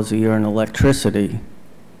 $300,000 a year in electricity,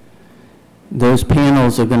 those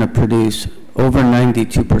panels are going to produce over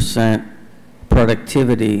 92%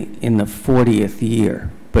 productivity in the 40th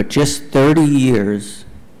year. But just 30 years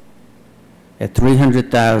at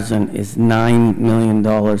 $300,000 is $9 million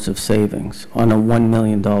of savings on a $1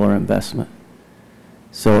 million investment.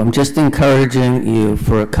 So I'm just encouraging you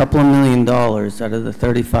for a couple of $1 million out of the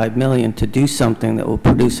 $35 million to do something that will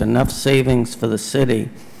produce enough savings for the city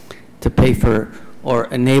to pay for or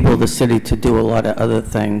enable the city to do a lot of other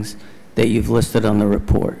things that you've listed on the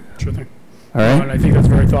report. Sure thing. All right? And I think that's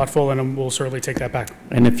very thoughtful, and we'll certainly take that back.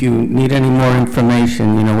 And if you need any more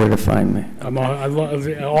information, you know where to find me. I love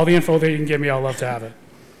all the info that you can give me. I'll love to have it.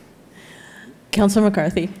 Councilor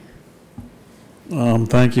McCarthy.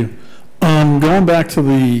 Thank you. Going back to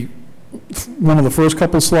one of the first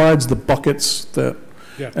couple slides, the buckets that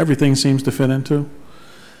everything seems to fit into.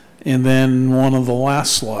 And then one of the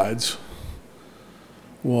last slides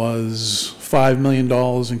was $5 million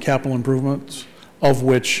in capital improvements, of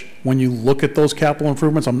which, when you look at those capital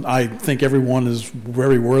improvements, I think everyone is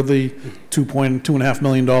very worthy. $2.5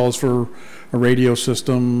 million for a radio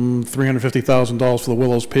system, $350,000 for the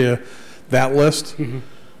Willows Pier, that list. Mm-hmm.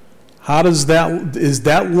 How does is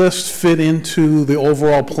that list fit into the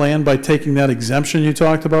overall plan by taking that exemption you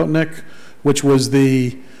talked about, Nick, which was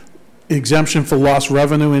the exemption for lost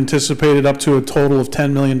revenue anticipated up to a total of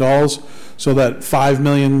 $10 million, so that $5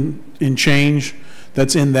 million in change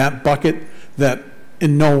that's in that bucket that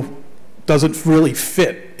doesn't really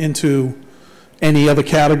fit into any other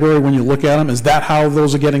category when you look at them? Is that how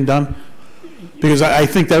those are getting done? Because I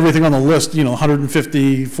think that everything on the list,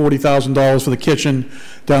 $150,000, $40,000 for the kitchen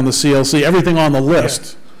down the CLC, everything on the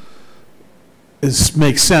list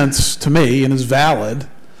makes sense to me and is valid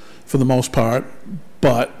for the most part.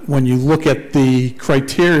 But when you look at the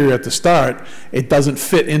criteria at the start, it doesn't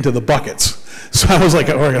fit into the buckets. So I was like,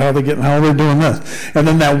 all right, how are they doing this? And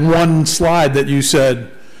then that one slide that you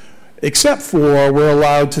said, except for we're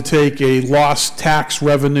allowed to take a lost tax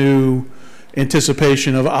revenue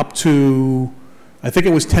anticipation of up to, I think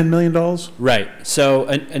it was $10 million? Right. So,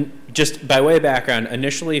 and just by way of background,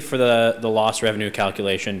 initially for the lost revenue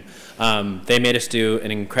calculation, they made us do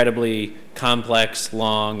an incredibly complex,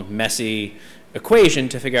 long, messy equation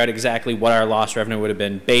to figure out exactly what our lost revenue would have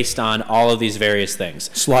been based on all of these various things.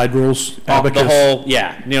 Slide rules, abacus. The whole,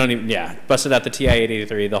 busted out the TI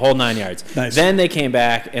 883, the whole 9 yards. Nice. Then they came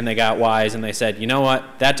back and they got wise and they said, you know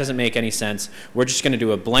what, that doesn't make any sense. We're just going to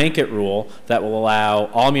do a blanket rule that will allow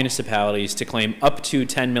all municipalities to claim up to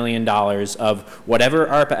 $10 million of whatever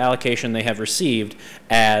ARPA allocation they have received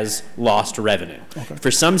as lost revenue. Okay.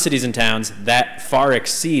 For some cities and towns, that far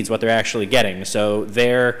exceeds what they're actually getting, so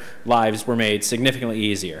their lives were made significantly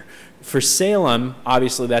easier. For Salem,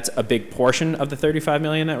 obviously that's a big portion of the $35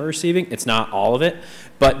 million that we're receiving. It's not all of it,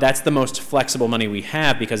 but that's the most flexible money we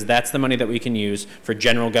have because that's the money that we can use for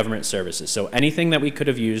general government services. So anything that we could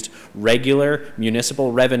have used regular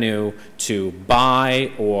municipal revenue to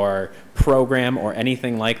buy or program or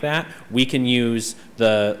anything like that, we can use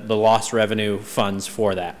the lost revenue funds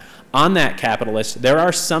for that. On that capital list, there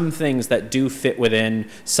are some things that do fit within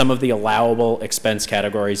some of the allowable expense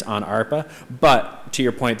categories on ARPA, but to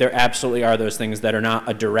your point, there absolutely are those things that are not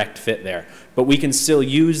a direct fit there. But we can still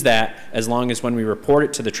use that as long as when we report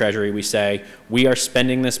it to the Treasury, we say, we are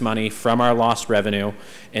spending this money from our lost revenue,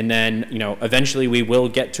 and then, eventually we will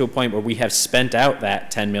get to a point where we have spent out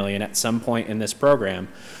that $10 million at some point in this program,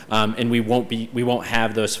 and we won't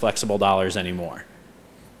have those flexible dollars anymore.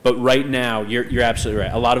 But right now, you're absolutely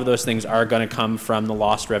right. A lot of those things are going to come from the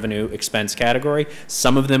lost revenue expense category.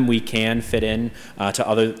 Some of them we can fit in to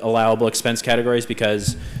other allowable expense categories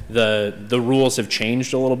because the rules have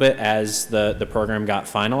changed a little bit as the program got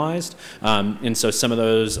finalized. And so some of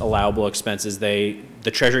those allowable expenses, the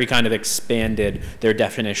Treasury kind of expanded their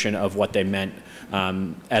definition of what they meant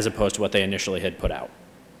as opposed to what they initially had put out.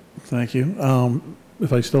 Thank you.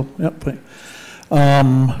 If I still, yep.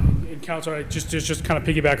 And Councilor, just kind of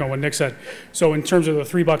piggyback on what Nick said. So in terms of the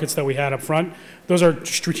three buckets that we had up front, those are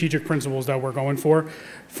strategic principles that we're going for.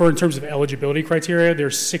 In terms of eligibility criteria,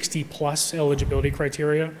 there's 60+ eligibility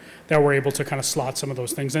criteria that we're able to kind of slot some of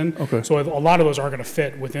those things in. Okay. So a lot of those are going to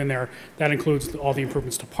fit within there. That includes all the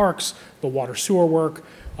improvements to parks, the water sewer work,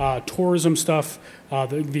 tourism stuff,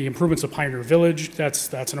 The improvements of Pioneer Village,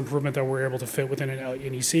 that's an improvement that we're able to fit within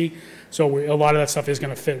an EC. So a lot of that stuff is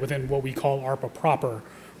going to fit within what we call ARPA proper,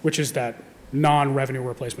 which is that non-revenue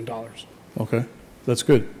replacement dollars. Okay, that's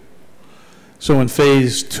good. So in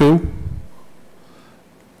phase 2,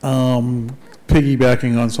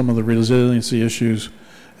 piggybacking on some of the resiliency issues,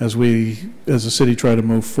 as we, as a city, try to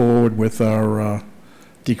move forward with our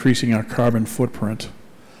decreasing our carbon footprint,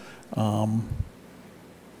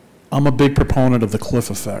 I'm a big proponent of the cliff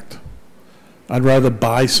effect. I'd rather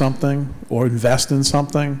buy something or invest in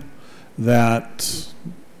something that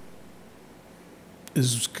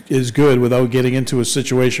is good without getting into a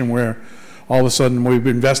situation where all of a sudden we're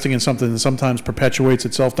investing in something that sometimes perpetuates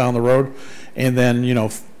itself down the road, and then, you know,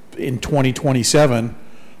 in 2027,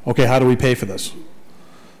 okay, how do we pay for this?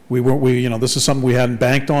 You know, this is something we hadn't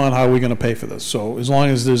banked on. How are we going to pay for this? So as long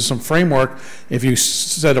as there's some framework, if you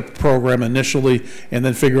set a program initially and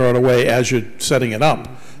then figure out a way as you're setting it up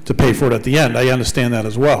to pay for it at the end, I understand that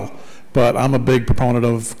as well. But I'm a big proponent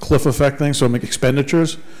of cliff effect things, so make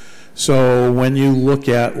expenditures. So when you look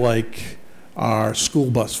at like our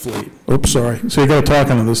school bus fleet, oops, sorry. So you got to talk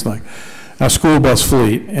into this thing. Our school bus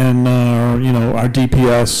fleet and you know, our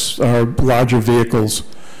DPS, our larger vehicles.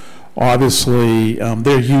 Obviously,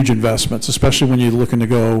 they're huge investments, especially when you're looking to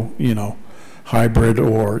go, you know, hybrid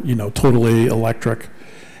or, you know, totally electric.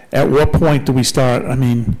 At what point do we start? I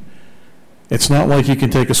mean, it's not like you can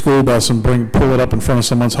take a school bus and pull it up in front of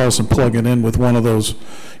someone's house and plug it in with one of those,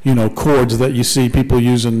 you know, cords that you see people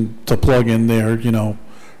using to plug in their, you know,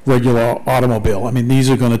 regular automobile. I mean, these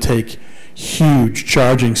are going to take huge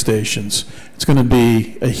charging stations. It's going to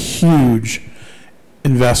be a huge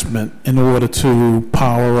investment in order to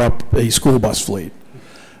power up a school bus fleet.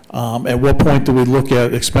 At what point do we look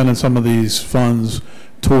at expending some of these funds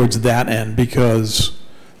towards that end? Because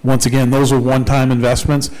once again, those are one-time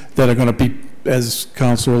investments that are going to be, as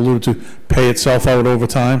Councilor alluded to, pay itself out over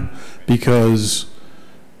time. Because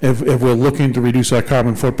if we're looking to reduce our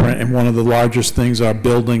carbon footprint, and one of the largest things are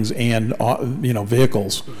buildings and you know,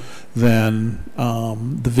 vehicles, then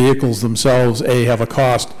the vehicles themselves, have a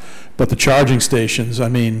cost. But the charging stations, I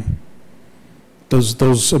mean,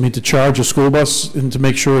 I mean, to charge a school bus and to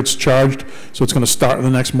make sure it's charged so it's going to start the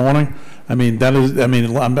next morning, I mean, that is, I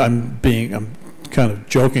mean, I'm kind of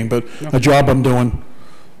joking, but a job I'm doing,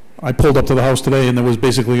 I pulled up to the house today and there was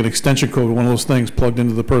basically an extension cord, one of those things plugged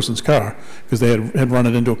into the person's car because they had run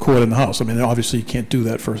it into a cord in the house. I mean, obviously you can't do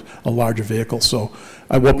that for a larger vehicle. So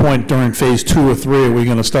at what point during phase 2 or 3 are we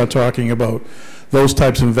going to start talking about those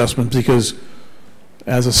types of investments? Because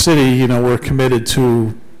as a city, you know, we're committed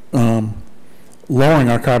to lowering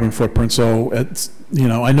our carbon footprint. So it's, you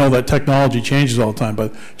know, I know that technology changes all the time,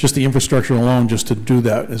 but just the infrastructure alone just to do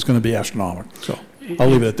that is going to be astronomical. So I'll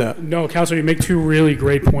leave it at that. No, Councilor, you make 2 really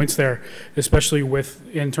great points there, especially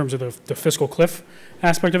in terms of the fiscal cliff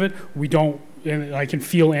aspect of it. We don't, and I can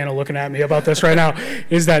feel Anna looking at me about this right now,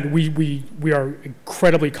 is that we are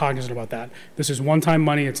incredibly cognizant about that. This is one-time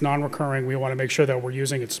money, it's non-recurring. We want to make sure that we're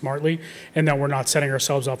using it smartly and that we're not setting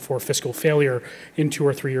ourselves up for fiscal failure in 2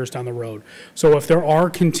 or 3 years down the road. So if there are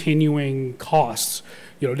continuing costs,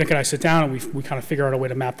 you know, Nick and I sit down and we kind of figure out a way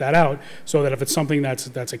to map that out so that if it's something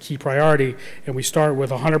that's a key priority and we start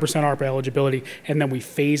with 100% ARPA eligibility and then we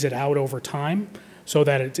phase it out over time, so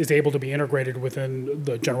that it is able to be integrated within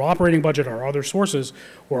the general operating budget or other sources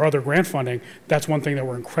or other grant funding. That's one thing that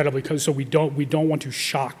we're incredibly, so we don't want to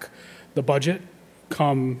shock the budget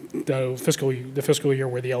come the fiscal year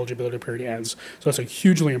where the eligibility period ends. So that's a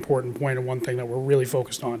hugely important point and one thing that we're really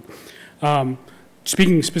focused on.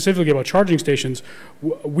 Speaking specifically about charging stations,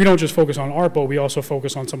 we don't just focus on ARPA, we also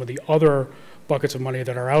focus on some of the other buckets of money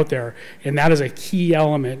that are out there, and that is a key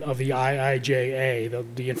element of the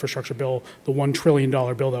IIJA, the infrastructure bill, the $1 trillion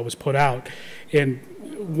bill that was put out. And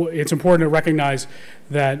it's important to recognize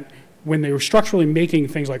that when they were structurally making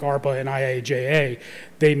things like ARPA and IIJA,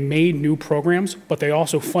 they made new programs, but they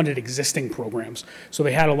also funded existing programs. So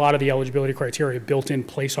they had a lot of the eligibility criteria built in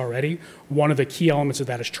place already. One of the key elements of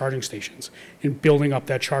that is charging stations and building up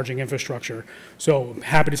that charging infrastructure. So I'm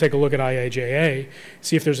happy to take a look at IIJA,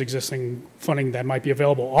 see if there's existing funding that might be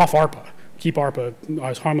available off ARPA. Keep ARPA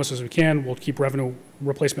as harmless as we can. We'll keep revenue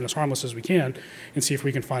replacement as harmless as we can and see if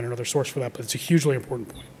we can find another source for that. But it's a hugely important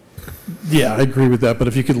point. Yeah, I agree with that. But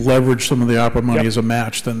if you could leverage some of the ARPA money as a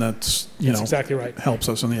match, then that's exactly right. Helps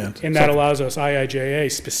us in the end. And that allows us,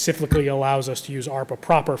 IIJA specifically allows us to use ARPA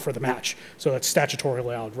proper for the match. So that's statutorily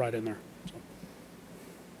allowed right in there. So.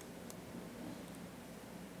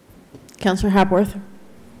 Councilor Hapworth.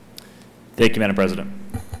 Thank you, Madam President.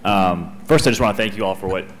 First, I just want to thank you all for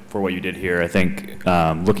what you did here. I think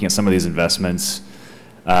looking at some of these investments,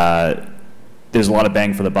 there's a lot of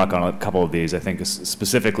bang for the buck on a couple of these. I think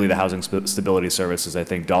specifically the housing stability services, I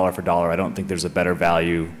think dollar for dollar, I don't think there's a better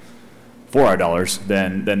value for our dollars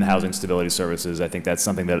than the housing stability services. I think that's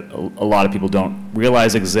something that a lot of people don't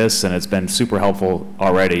realize exists, and it's been super helpful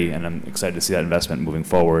already, and I'm excited to see that investment moving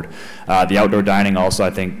forward. The outdoor dining also,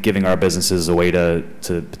 I think, giving our businesses a way to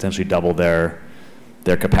potentially double their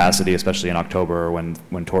capacity, especially in October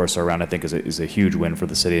when tourists are around, I think is a huge win for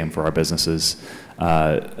the city and for our businesses.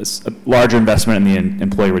 A larger investment in the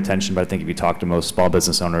employee retention, but I think if you talk to most small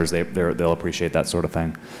business owners, they'll appreciate that sort of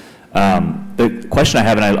thing. The question I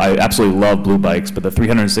have, and I absolutely love blue bikes, but the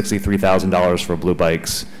 $363,000 for blue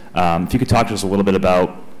bikes, if you could talk to us a little bit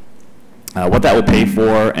about what that will pay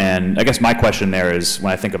for, and I guess my question there is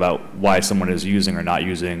when I think about why someone is using or not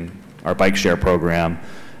using our bike share program,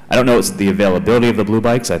 I don't know it's the availability of the blue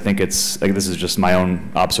bikes. I think it's, like, this is just my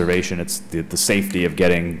own observation, it's the safety of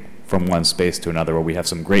getting from one space to another, where we have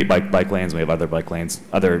some great bike lanes, and we have other bike lanes,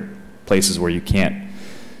 other places where you can't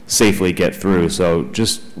safely get through. So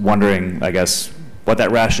just wondering, I guess, what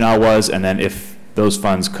that rationale was, and then if those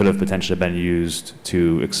funds could have potentially been used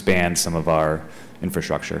to expand some of our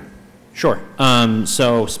infrastructure. Sure.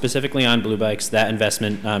 So specifically on blue bikes, that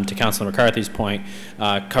investment, to Councilor McCarthy's point,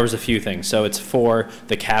 covers a few things. So it's for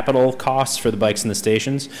the capital costs for the bikes in the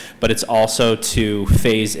stations, but it's also to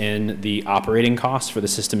phase in the operating costs for the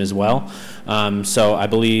system as well. So I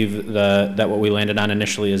believe that what we landed on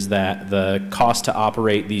initially is that the cost to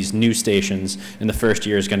operate these new stations in the first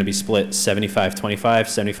year is going to be split 75-25,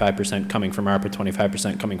 75% coming from ARPA,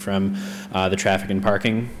 25% coming from the traffic and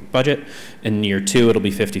parking budget. In year 2, it'll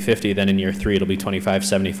be 50-50. Then in year 3, it'll be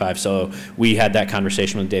 25-75. So we had that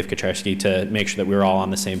conversation with Dave Kaczarski to make sure that we were all on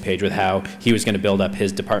the same page with how he was going to build up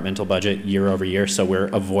his departmental budget year over year. So we're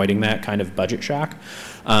avoiding that kind of budget shock.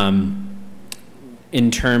 In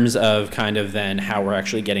terms of kind of then how we're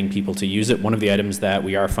actually getting people to use it, one of the items that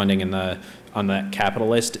we are funding on that capital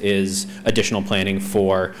list is additional planning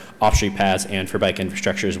for off-street paths and for bike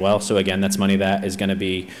infrastructure as well. So again, that's money that is going to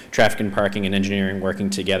be traffic and parking and engineering working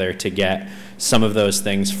together to get some of those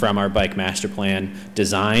things from our bike master plan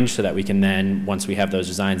designed, so that we can then, once we have those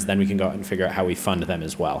designs, then we can go out and figure out how we fund them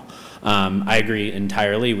as well. I agree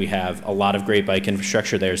entirely. We have a lot of great bike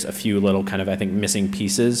infrastructure. There's a few little kind of, I think, missing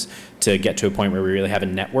pieces to get to a point where we really have a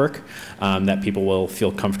network that people will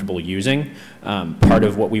feel comfortable using. Part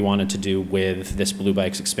of what we wanted to do with this Blue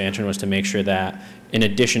Bikes expansion was to make sure that, in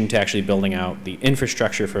addition to actually building out the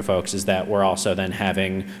infrastructure for folks, is that we're also then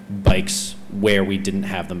having bikes where we didn't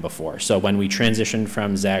have them before. So when we transitioned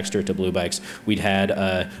from Zagster to Blue Bikes, we'd had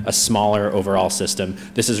a smaller overall system.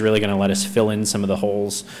 This is really going to let us fill in some of the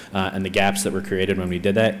holes and the gaps that were created when we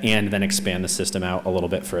did that, and then expand the system out a little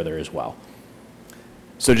bit further as well.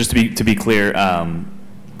 So just to be clear,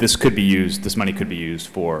 this money could be used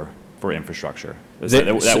for infrastructure.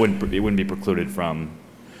 It wouldn't be precluded from.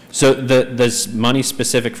 So this money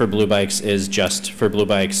specific for blue bikes is just for blue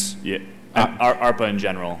bikes. Yeah. ARPA in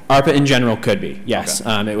general. ARPA in general could be, yes.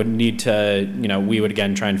 Okay. It would need to, we would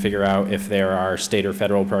again try and figure out if there are state or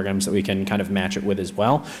federal programs that we can kind of match it with as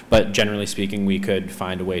well. But generally speaking, we could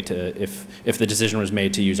find a way to, if the decision was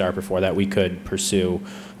made to use ARPA for that, we could pursue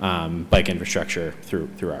bike infrastructure through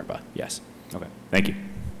ARPA, yes. Okay, thank you.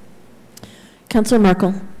 Councilor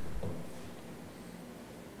Merkel.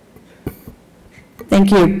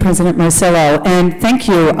 Thank you, President Marcello, and thank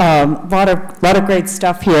you. A lot of great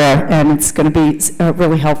stuff here, and it's going to be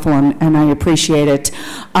really helpful, and I appreciate it.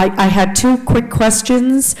 I had 2 quick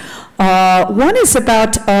questions. One is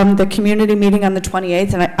about the community meeting on the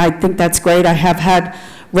 28th, and I think that's great. I have had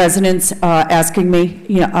residents asking me,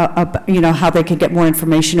 how they could get more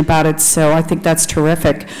information about it, so I think that's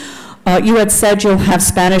terrific. You had said you'll have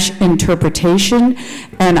Spanish interpretation,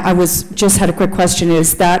 and I just had a quick question.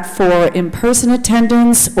 Is that for in-person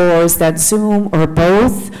attendance, or is that Zoom, or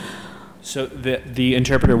both? So the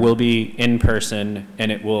interpreter will be in person,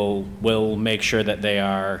 and it will make sure that they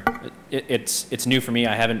are. It's new for me.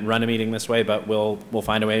 I haven't run a meeting this way, but we'll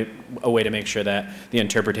find a way to make sure that the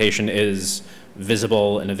interpretation is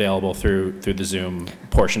visible and available through the Zoom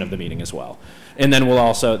portion of the meeting as well. And then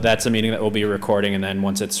that's a meeting that we'll be recording, and then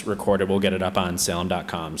once it's recorded, we'll get it up on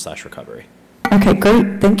salem.com/recovery. Okay,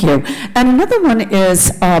 great, thank you. And another one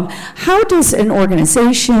is, how does an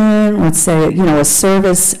organization, let's say, a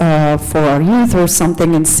service for our youth or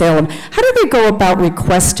something in Salem, how do they go about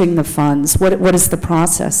requesting the funds? What is the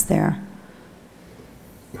process there?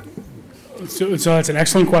 So that's an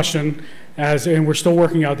excellent question, and we're still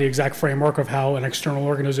working out the exact framework of how an external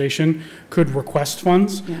organization could request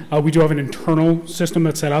funds. Yeah. We do have an internal system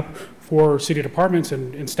that's set up for city departments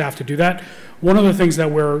and staff to do that. One of the things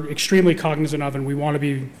that we're extremely cognizant of, and we want to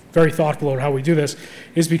be very thoughtful about how we do this,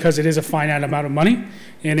 is because it is a finite amount of money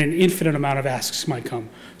and an infinite amount of asks might come.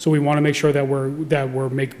 So we want to make sure that we're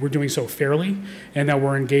doing so fairly and that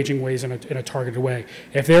we're engaging ways in a targeted way.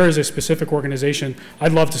 If there is a specific organization,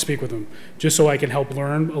 I'd love to speak with them, just so I can help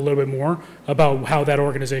learn a little bit more about how that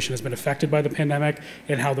organization has been affected by the pandemic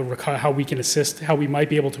and how we can assist, how we might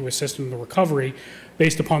be able to assist in the recovery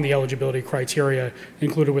based upon the eligibility criteria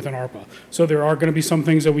included within ARPA. So there are going to be some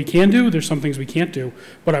things that we can do, there's some things we can't do,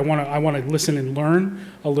 but I want to listen and learn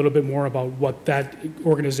a little bit more about what that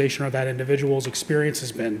organization or that individual's experience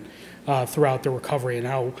has been throughout the recovery and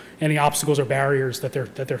how any obstacles or barriers that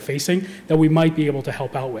they're facing that we might be able to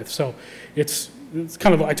help out with. So it's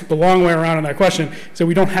kind of, I took the long way around on that question. So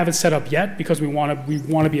we don't have it set up yet because we want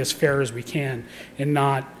to be as fair as we can and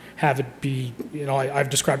not have it be,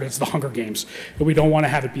 I've described it as the Hunger Games, but we don't want to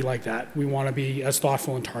have it be like that. We want to be as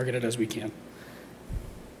thoughtful and targeted as we can.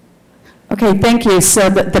 Okay, thank you. So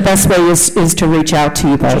the best way is to reach out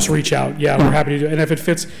to you both. Just reach out. Yeah, we're happy to do it. And if it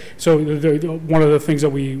fits, so one of the things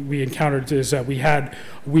that we encountered is that we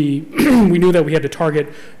knew that we had to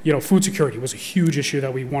target, food security was a huge issue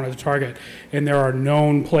that we wanted to target. And there are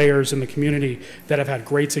known players in the community that have had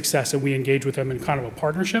great success, and we engage with them in kind of a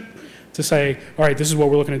partnership to say, all right, this is what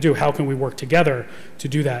we're looking to do. How can we work together to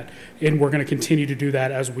do that? And we're going to continue to do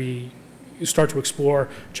that as we start to explore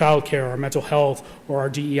childcare or mental health or our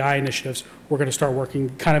DEI initiatives. We're going to start working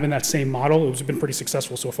kind of in that same model. It's been pretty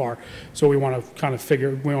successful so far. So we want to kind of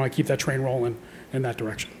we want to keep that train rolling in that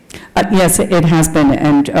direction. Yes, it has been,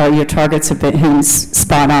 and your targets have been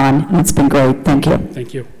spot on, and it's been great. Thank you.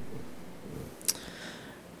 Thank you.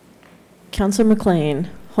 Councilor McLean,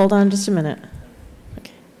 hold on just a minute.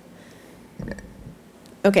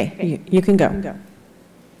 Okay, you can go.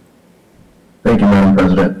 Thank you, Madam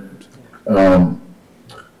President.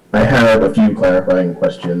 I have a few clarifying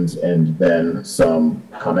questions and then some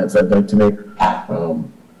comments I'd like to make.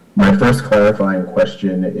 My first clarifying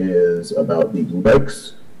question is about the blue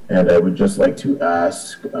bikes, and I would just like to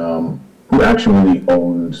ask who actually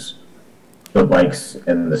owns the bikes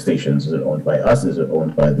and the stations? Is it owned by us? Is it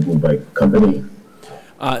owned by the blue bike company?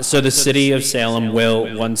 So the city of Salem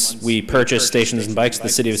will, once we purchase stations and bikes, the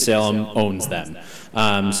city of Salem owns them.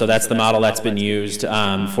 So that's the model that's been used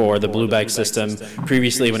for the blue bike system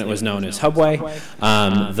previously when it was known as Hubway.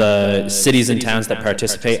 The cities and towns that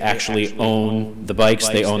participate actually own the bikes,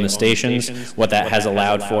 they own the stations. What that has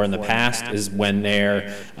allowed for in the past is when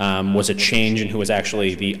there was a change in who was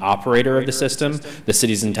actually the operator of the system, the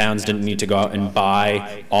cities and towns didn't need to go out and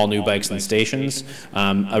buy all new bikes and stations.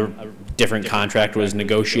 A different contract was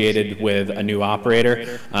negotiated with a new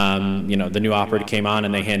operator. The new operator came on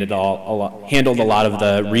and they handled a lot of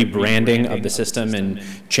the rebranding of the system and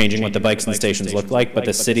changing what the bikes and stations looked like. But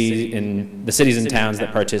the cities and towns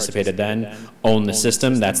that participated then own the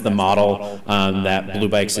system. That's the model that Blue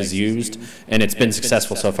Bikes has used, and it's been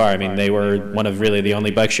successful so far. I mean, they were one of really the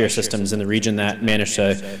only bike share systems in the region that managed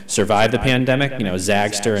to survive the pandemic.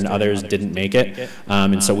 Zagster and others didn't make it,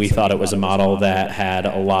 and so we thought it was a model that had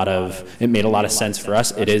it made a lot of sense for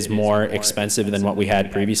us. It is more expensive than what we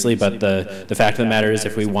had previously, but the fact of the matter is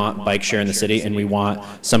if we want bike share in the city and we want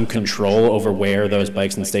some control over where those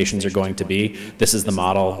bikes and stations are going to be, this is the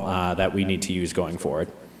model that we need to use going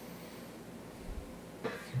forward.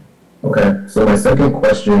 Okay, so my second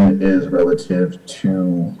question is relative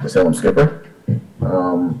to the Salem Skipper.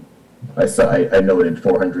 I noted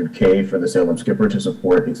 $400K for the Salem Skipper to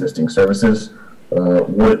support existing services.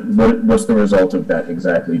 What's the result of that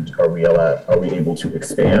exactly? Are we able to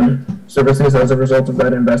expand services as a result of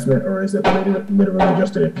that investment, or is it literally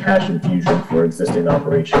just a cash infusion for existing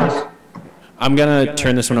operations? I'm going to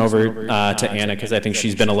turn this one over to Anna because I think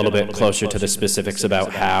she's been a little bit closer to the specifics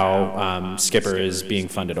about how Skipper is being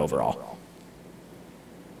funded overall.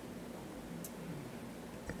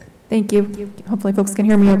 Thank you. Hopefully folks can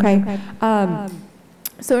hear me okay.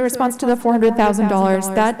 So in response to the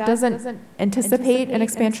 $400,000, that doesn't anticipate an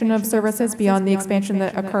expansion of services beyond the expansion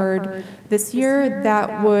that occurred this year.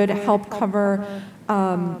 That would help cover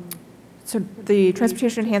so the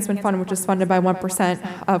Transportation Enhancement Fund, which is funded by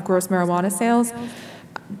 1% of gross marijuana sales.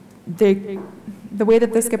 The way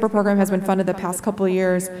that the Skipper program has been funded the past couple of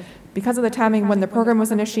years, because of the timing when the program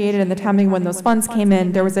was initiated and the timing when those funds came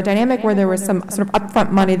in, there was a dynamic where there was some sort of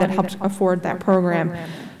upfront money that helped afford that program.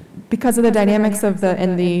 Because of the dynamics of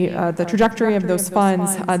the trajectory of those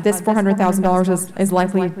funds, this $400,000 is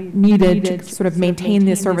likely needed to sort of maintain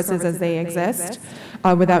these services as they exist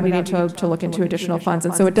without needing to look into additional funds.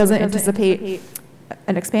 And so it doesn't anticipate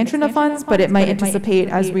an expansion of funds, but it might anticipate,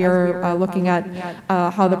 as we are looking at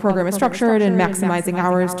how the program is structured and maximizing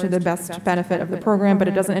hours to the best benefit of the program, but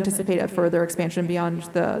it doesn't anticipate a further expansion beyond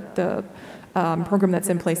the program that's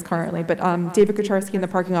in place currently. But David Kucharski in the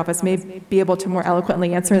parking office may be able to more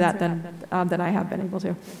eloquently answer that than I have been able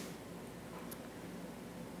to.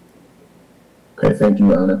 Okay, thank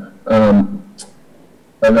you, Anna.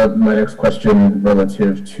 My next question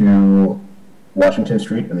relative to Washington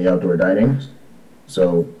Street and the outdoor dining.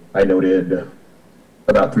 So I noted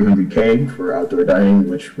about $300K for outdoor dining,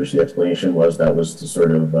 which the explanation was that was to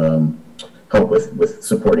sort of help with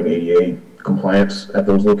supporting ADA compliance at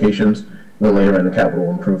those locations. Then later in the capital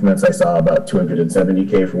improvements, I saw about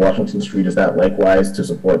 $270K for Washington Street. Is that likewise to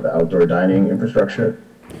support the outdoor dining infrastructure?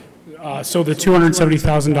 So the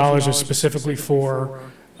 $270,000 is specifically for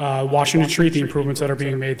Washington Street, the improvements that are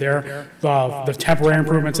being made there, the temporary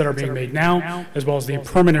improvements that are being made now, as well as the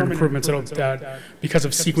permanent improvements that because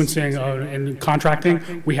of sequencing and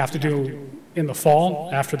contracting, we have to do in the fall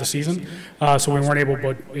after the season. So we weren't able,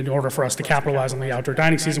 but in order for us to capitalize on the outdoor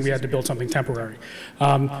dining season, we had to build something temporary.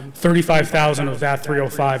 35,000 of that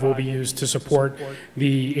 305 will be used to support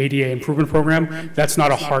the ADA improvement program. That's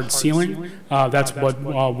not a hard ceiling. That's what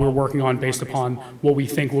we're working on based upon what we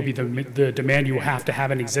think will be the demand. You have to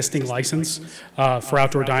have an existing license for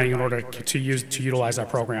outdoor dining in order to utilize that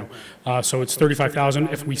program. So it's 35,000.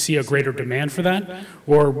 If we see a greater demand for that,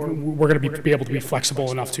 or we're going to be able to be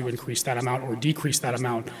flexible enough to increase that amount or decrease that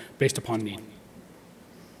amount based upon need.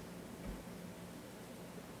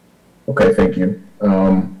 Okay, thank you.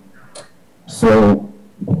 So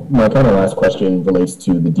my kind of last question relates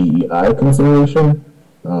to the DEI consideration.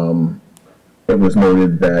 It was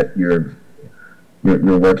noted that you're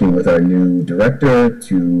working with our new director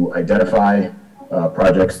to identify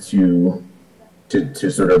projects to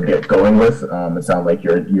sort of get going with. It sounds like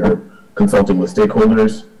you're consulting with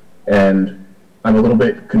stakeholders, and I'm a little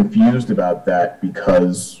bit confused about that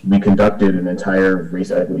because we conducted an entire race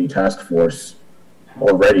equity task force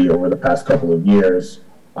already over the past couple of years.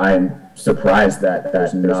 I'm surprised that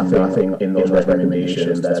there's nothing in those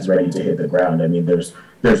recommendations that's ready to hit the ground. I mean, there's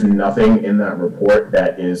nothing in that report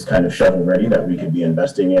that is kind of shovel ready that we could be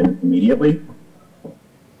investing in immediately.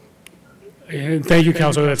 And thank you,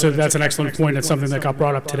 Councilor. That's an excellent point. It's something that got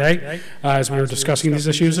brought up today as we were discussing these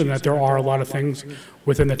issues, and that there are a lot of things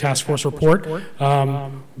within the task force report.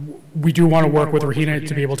 We do want to work with Rahina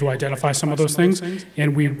to be able to identify some of those things,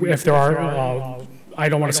 and if there are, I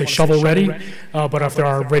don't want to say shovel ready, but if there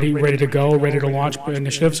are ready to go, ready to launch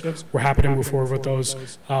initiatives, we're happy to move forward with those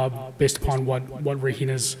based upon what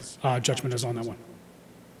Rahina's judgment is on that one.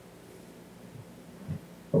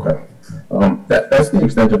 Okay. That's the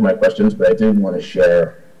extent of my questions, but I did want to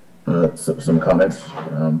share some comments.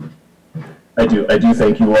 I do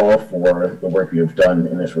thank you all for the work you've done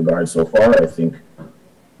in this regard so far. I think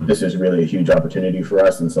this is really a huge opportunity for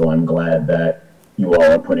us, and so I'm glad that you all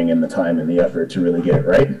are putting in the time and the effort to really get it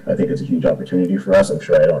right. I think it's a huge opportunity for us. I'm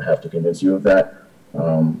sure I don't have to convince you of that.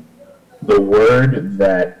 The word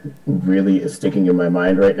that really is sticking in my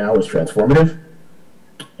mind right now is transformative,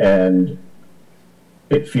 and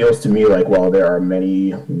it feels to me like while there are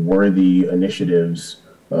many worthy initiatives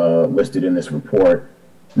listed in this report,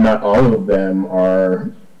 not all of them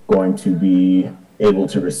are going to be able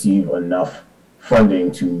to receive enough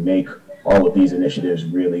funding to make all of these initiatives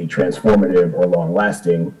really transformative or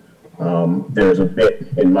long-lasting. There's a bit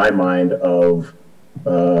in my mind of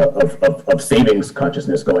savings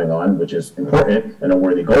consciousness going on, which is important and a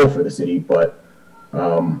worthy goal for the city, but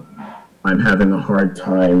I'm having a hard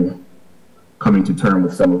time coming to terms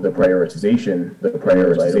with some of the prioritization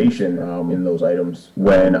in those items.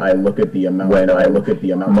 When I look at the amount,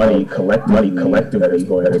 money collectively that is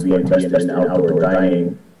going to be invested in outdoor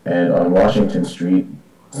dining, and on Washington Street,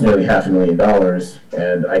 it's nearly $500,000,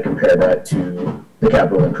 and I compare that to the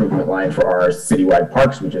capital improvement line for our citywide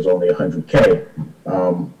parks, which is only $100K.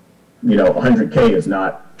 $100K is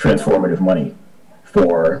not transformative money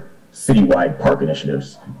for citywide park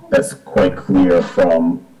initiatives. That's quite clear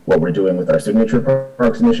from what we're doing with our signature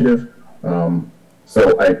parks initiative.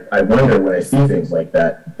 So I wonder when I see things like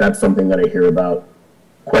that, that's something that I hear about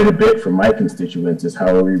quite a bit from my constituents, is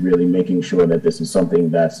how are we really making sure that this is something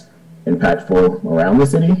that's impactful around the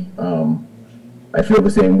city. I feel the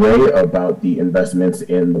same way about the investments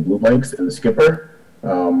in the Blue Bikes and the Skipper.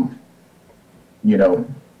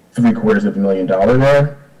 $750,000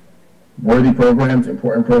 there. Worthy programs,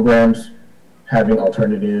 important programs. Having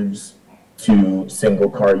alternatives to single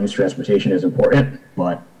car use transportation is important,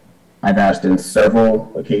 but I've asked in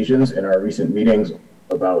several occasions in our recent meetings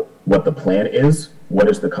about what the plan is. What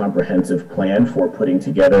is the comprehensive plan for putting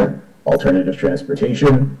together alternative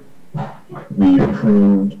transportation. We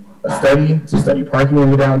approved a study to study parking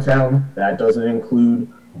in the downtown. That doesn't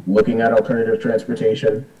include looking at alternative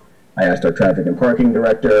transportation. I asked our traffic and parking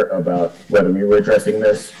director about whether we were addressing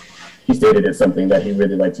this. He stated it's something that he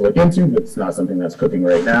really liked to look into, but it's not something that's cooking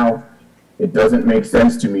right now. It doesn't make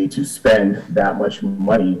sense to me to spend that much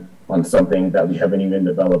money on something that we haven't even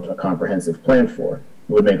developed a comprehensive plan for.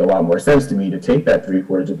 It would make a lot more sense to me to take that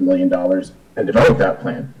 $750,000 and develop that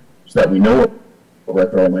plan so that we know what we're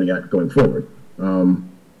throwing money at going forward.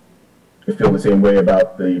 I feel the same way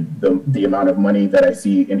about the amount of money that I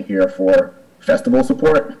see in here for festival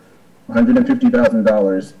support.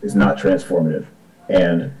 $150,000 is not transformative.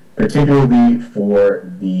 And particularly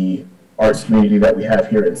for the arts community that we have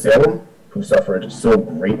here in Salem, who suffered so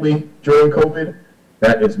greatly during COVID,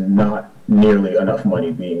 that is not nearly enough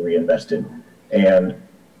money being reinvested. And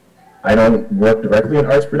I don't work directly in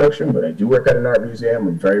arts production, but I do work at an art museum.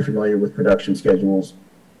 I'm very familiar with production schedules.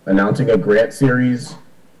 Announcing a grant series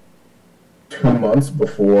 2 months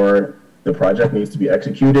before the project needs to be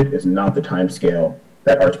executed is not the time scale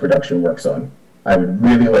that arts production works on. I would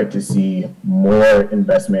really like to see more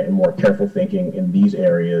investment and more careful thinking in these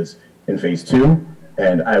areas in phase 2.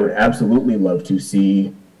 And I would absolutely love to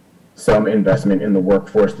see some investment in the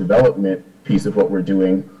workforce development piece of what we're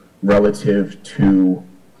doing relative to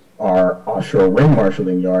our offshore wind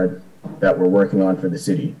marshaling yard that we're working on for the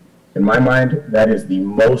city. In my mind, that is the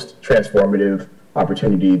most transformative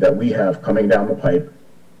opportunity that we have coming down the pipe.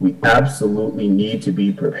 We absolutely need to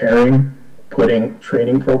be preparing, putting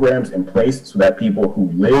training programs in place so that people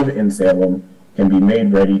who live in Salem can be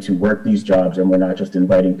made ready to work these jobs, and we're not just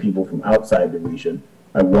inviting people from outside the region.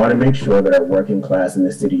 I want to make sure that our working class in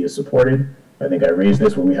the city is supported. I think I raised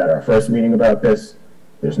this when we had our first meeting about this.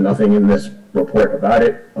 There's nothing in this report about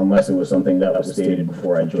it, unless it was something that was stated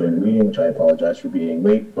before I joined the meeting, which I apologize for being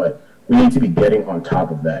late, but we need to be getting on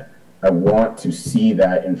top of that. I want to see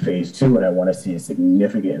that in phase 2, and I want to see a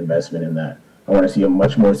significant investment in that. I want to see a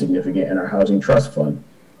much more significant in our housing trust fund.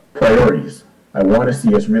 Priorities. I want to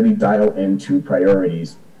see us really dial into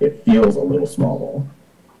priorities. It feels a little small ball.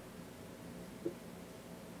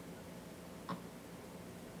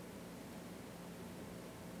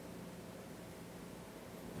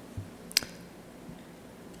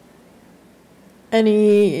 Do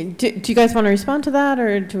you guys want to respond to that,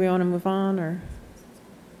 or do we want to move on, or?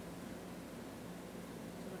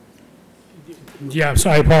 Yeah, so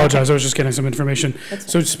I apologize. I was just getting some information.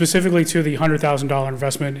 So specifically to the $100,000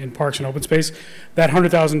 investment in parks and open space, that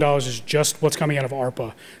 $100,000 is just what's coming out of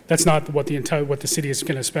ARPA. That's not what the city is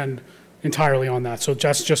going to spend entirely on that. So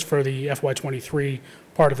that's just for the FY23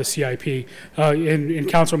 part of the CIP. In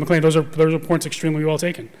Councilor McLean, those are points extremely well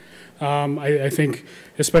taken. I think,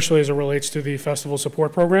 especially as it relates to the festival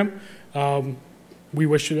support program, I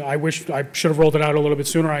should have rolled it out a little bit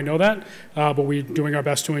sooner, I know that, but we're doing our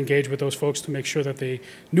best to engage with those folks to make sure that they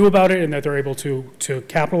knew about it and that they're able to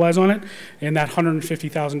capitalize on it. And that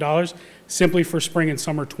 $150,000 simply for spring and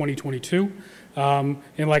summer 2022. And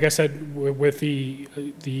like I said, with the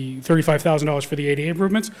 $35,000 for the ADA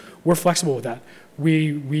improvements, we're flexible with that.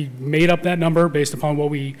 We made up that number based upon what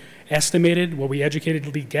we estimated, what we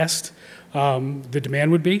educatedly guessed the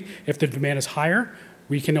demand would be. If the demand is higher,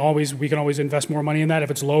 we can always invest more money in that.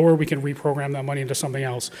 If it's lower, we can reprogram that money into something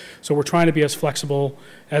else. So we're trying to be as flexible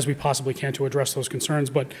as we possibly can to address those concerns.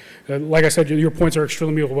 But like I said, your points are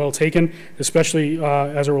extremely well taken, especially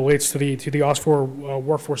as it relates to the OSFOR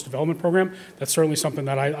workforce development program. That's certainly something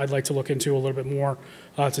that I'd like to look into a little bit more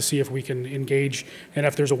to see if we can engage and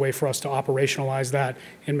if there's a way for us to operationalize that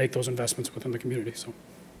and make those investments within the community. So,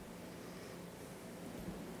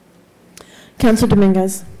 Councilor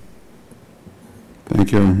Dominguez.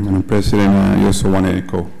 Thank you, Madam President. I also want to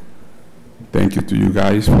echo thank you to you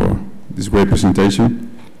guys for this great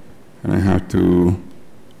presentation. And I have to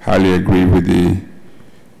highly agree with the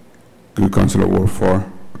good Councilor Ward 4.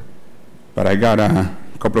 But I got a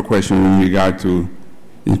couple of questions in regard to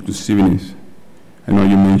inclusiveness. I know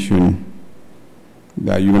you mentioned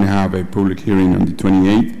that you're going to have a public hearing on the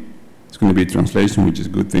 28th. It's going to be a translation, which is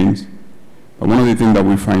good things. But one of the things that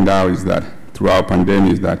we find out is that throughout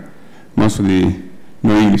pandemic is that most of the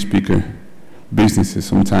no-English speaker businesses,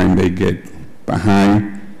 sometimes they get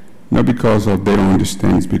behind, not because of they don't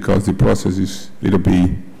understand, it's because the process is a little bit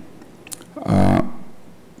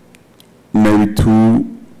maybe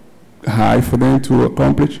too high for them to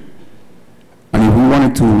accomplish. And if we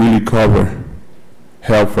wanted to really cover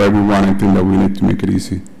help for everyone, I think that we need to make it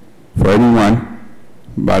easy for everyone,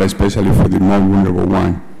 but especially for the more vulnerable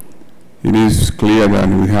one. It is clear that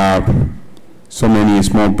we have so many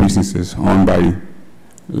small businesses owned by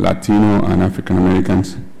Latino and African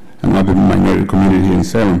Americans, another minority community here in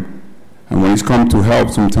Salem. And when it's come to help,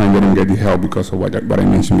 sometimes they don't get the help because of what I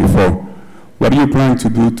mentioned before. What are you planning to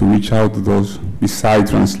do to reach out to those,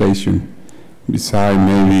 besides translation, besides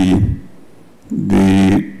maybe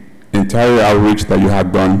the entire outreach that you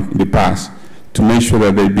have done in the past, to make sure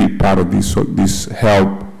that they be part of this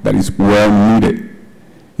help that is well needed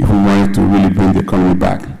if we wanted to really bring the economy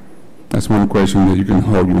back? That's one question that you can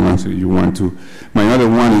hold, you answer if you want to. My other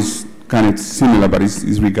one is kind of similar, but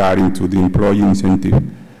it's regarding to the employee incentive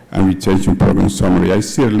and retention program summary. I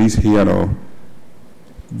see at least here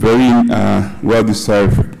very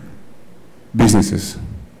well-deserved businesses,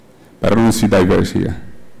 but I don't see diverse here.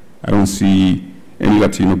 I don't see any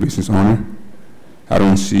Latino business owner. I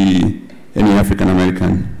don't see any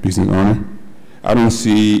African-American business owner. I don't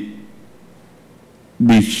see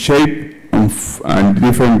the shape and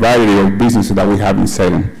different variety of businesses that we have in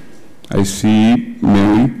Salem. I see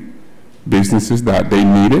mainly businesses that they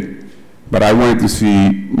needed, but I wanted to see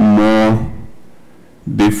more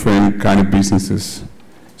different kind of businesses,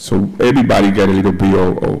 so everybody get a little bit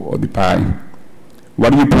of the pie.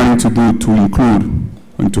 What are you planning to do to include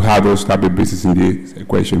and to have those type of businesses in the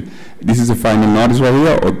equation? This is a final notice right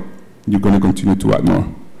here, or you're going to continue to add more?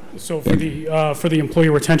 So for the employee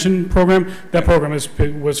retention program, that program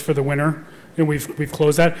was for the winter, and we've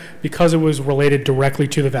closed that because it was related directly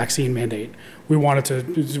to the vaccine mandate. We wanted to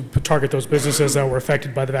target those businesses that were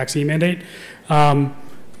affected by the vaccine mandate.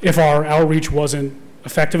 If our outreach wasn't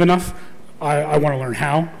effective enough, I want to learn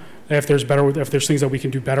how. If there's things that we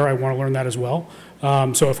can do better, I want to learn that as well.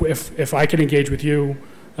 So if I can engage with you,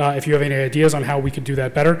 if you have any ideas on how we could do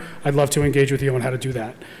that better, I'd love to engage with you on how to do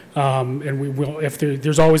that. And we will, if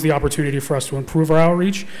there's always the opportunity for us to improve our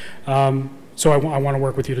outreach. So I want to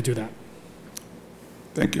work with you to do that.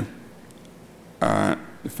 Thank you.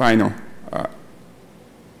 Final. I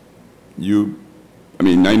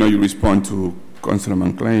know you respond to Councilor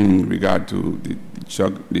McLean in regard to the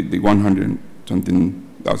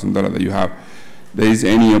 $100,000 that you have. There is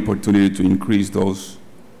any opportunity to increase those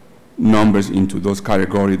numbers into those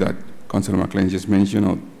categories that Councilor McLean just mentioned,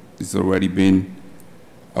 or it's already been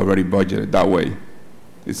budgeted that way?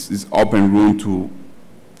 It's open room to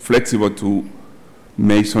flexible to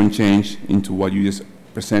make some change into what you just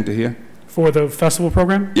presented here? For the festival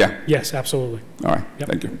program? Yeah. Yes, absolutely. All right. Yep.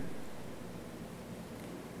 Thank you.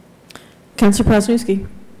 Councilor Kwasniewski.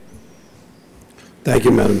 Thank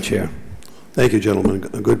you, Madam Chair. Thank you, gentlemen.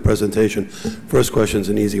 A good presentation. First question is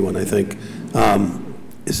an easy one, I think.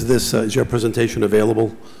 Is your presentation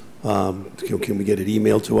available? Can we get it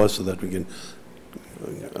emailed to us so that we can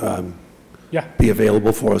be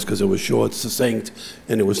available for us? Because it was short, succinct,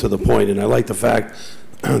 and it was to the point. And I like the fact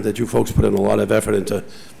that you folks put in a lot of effort into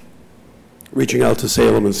reaching out to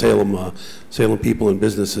Salem and Salem people and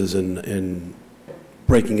businesses and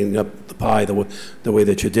breaking up the pie the way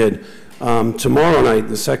that you did. Tomorrow night,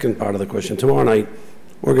 the second part of the question, tomorrow night,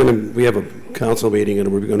 we have a council meeting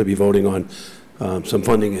and we're going to be voting on some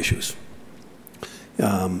funding issues.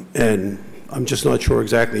 And I'm just not sure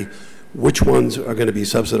exactly which ones are going to be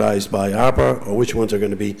subsidized by ARPA or which ones are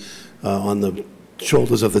going to be on the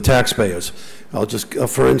shoulders of the taxpayers. I'll just,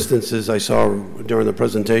 for instance, as I saw during the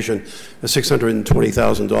presentation,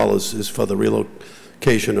 $620,000 is for the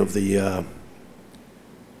relocation of the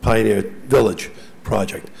Pioneer Village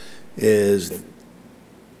project. There's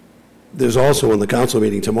also in the council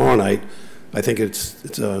meeting tomorrow night, I think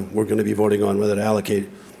we're going to be voting on whether to allocate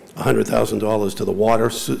 $100,000 to the water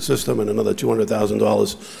system and another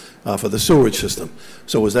 $200,000 for the sewage system.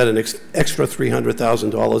 So is that an extra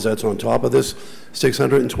 $300,000 that's on top of this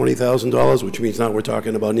 $620,000, which means now we're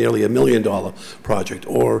talking about nearly $1 million project?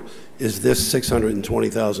 Or is this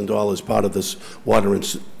 $620,000 part of this water and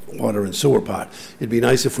sewer part? It'd be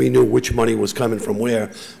nice if we knew which money was coming from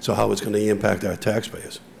where, so how it's going to impact our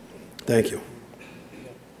taxpayers. Thank you.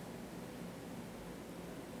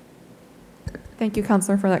 Thank you,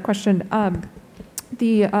 Councilor, for that question.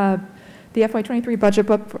 The FY23 budget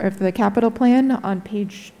book for the capital plan on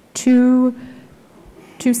page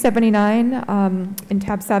 279 in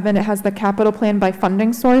tab 7, it has the capital plan by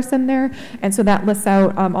funding source in there, and so that lists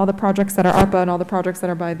out all the projects that are ARPA and all the projects that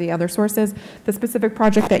are by the other sources. The specific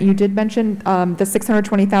project that you did mention, the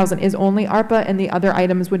 $620,000 is only ARPA, and the other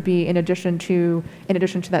items would be in addition to that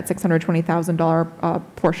 $620,000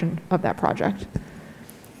 portion of that project.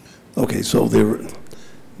 Okay, so the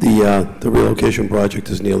relocation project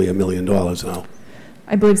is nearly $1 million now.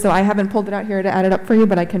 I believe so. I haven't pulled it out here to add it up for you,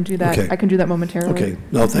 but I can do that. Okay. I can do that momentarily. Okay.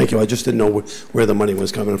 No, thank you. I just didn't know where the money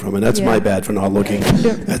was coming from, and that's my bad for not looking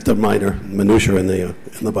at the minor minutia in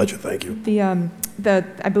the budget. Thank you.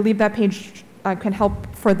 I believe that page can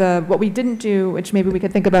help for what we didn't do, which maybe we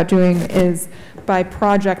could think about doing, is by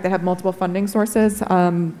project that have multiple funding sources,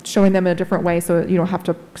 showing them in a different way so you don't have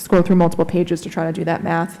to scroll through multiple pages to try to do that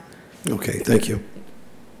math. Okay, thank you.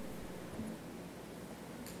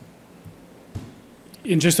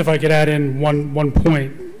 And just if I could add in one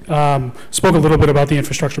point, spoke a little bit about the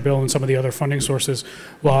infrastructure bill and some of the other funding sources.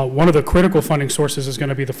 Well, one of the critical funding sources is going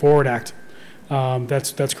to be the Forward Act.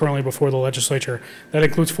 That's currently before the legislature. That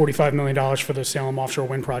includes $45 million for the Salem offshore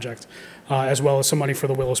wind project, as well as some money for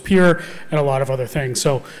the Willows Pier and a lot of other things.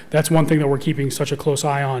 So that's one thing that we're keeping such a close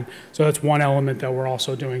eye on. So that's one element that we're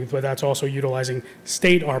also doing, but that's also utilizing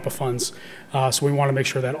state ARPA funds. So we want to make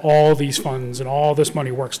sure that all these funds and all this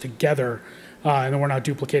money works together, and then we're not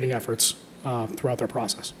duplicating efforts throughout their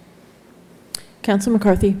process. Councilor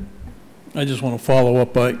McCarthy. I just want to follow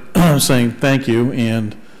up by saying thank you.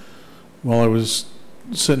 And while I was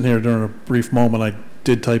sitting here during a brief moment, I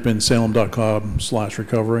did type in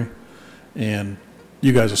salem.com/recovery, and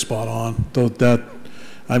you guys are spot on.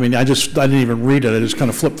 I mean, I didn't even read it. I just kind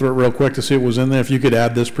of flipped through it real quick to see what was in there. If you could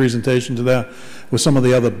add this presentation to that with some of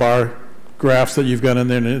the other bar graphs that you've got in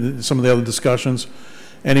there and some of the other discussions.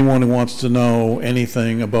 Anyone who wants to know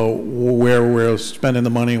anything about where we're spending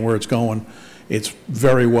the money and where it's going, it's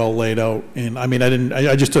very well laid out. And I mean,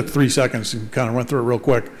 I just took 3 seconds and kind of went through it real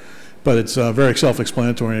quick, but it's very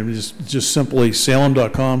self-explanatory. I mean, just simply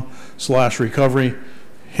salem.com/recovery,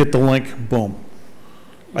 hit the link, boom.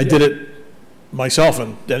 I did it myself,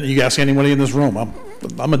 and you ask anybody in this room,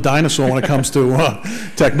 I'm a dinosaur when it comes to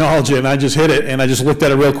technology, and I just hit it, and I just looked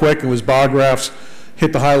at it real quick. It was bar graphs.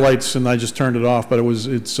 Hit the highlights, and I just turned it off. But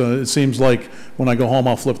it seems like when I go home,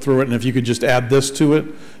 I'll flip through it. And if you could just add this to it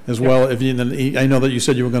as well, I know that you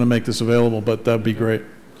said you were going to make this available, but that'd be great.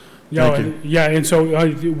 Yeah, and so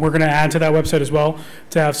we're going to add to that website as well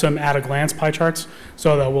to have some at-a-glance pie charts,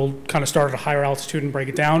 so that we'll kind of start at a higher altitude and break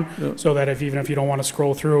it down, so that even if you don't want to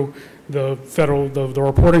scroll through the the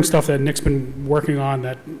reporting stuff that Nick's been working on,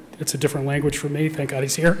 that it's a different language for me, thank God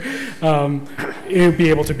he's here, you'll be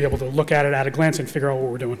able to look at it at a glance and figure out what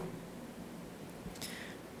we're doing.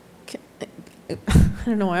 I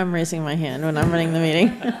don't know why I'm raising my hand when I'm running the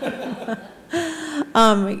meeting.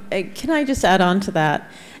 Can I just add on to that?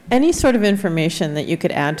 Any sort of information that you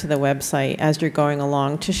could add to the website as you're going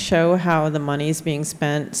along to show how the money is being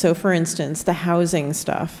spent. So for instance, the housing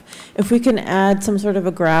stuff. If we can add some sort of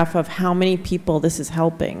a graph of how many people this is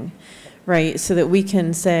helping, right? So that we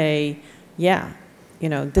can say, yeah, you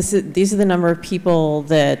know, these are the number of people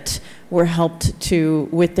that were helped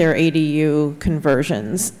with their ADU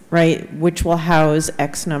conversions, right? Which will house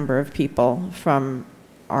X number of people from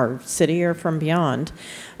our city or from beyond.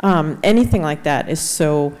 Anything like that is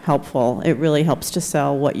so helpful. It really helps to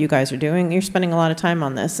sell what you guys are doing. You're spending a lot of time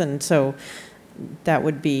on this, and so that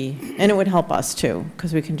would be, and it would help us too,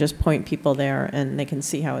 because we can just point people there and they can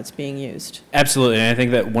see how it's being used. Absolutely, and I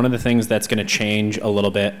think that one of the things that's going to change a little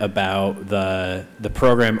bit about the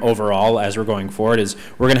program overall as we're going forward is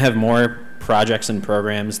we're going to have more projects and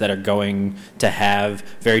programs that are going to have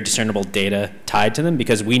very discernible data tied to them,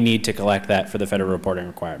 because we need to collect that for the federal reporting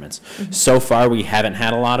requirements. Mm-hmm. So far, we haven't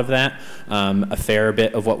had a lot of that. A fair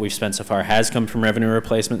bit of what we've spent so far has come from revenue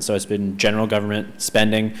replacement, so it's been general government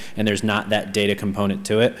spending, and there's not that data component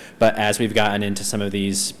to it. But as we've gotten into some of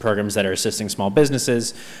these programs that are assisting small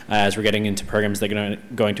businesses, as we're getting into programs that are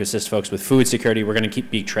going to assist folks with food security, we're going to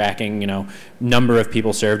be tracking, you know, number of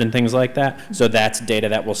people served and things like that. So that's data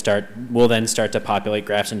that will then start to populate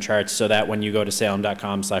graphs and charts, so that when you go to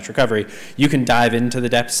salem.com/recovery, you can dive into the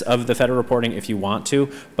depths of the federal reporting if you want to,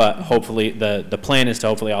 but hopefully the plan is to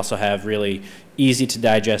hopefully also have really easy to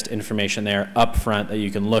digest information there up front that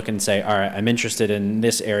you can look and say, all right, I'm interested in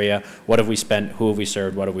this area, what have we spent, who have we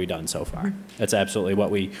served, what have we done so far? That's absolutely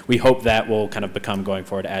what we hope that will kind of become going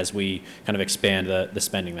forward as we kind of expand the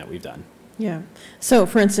spending that we've done. Yeah. So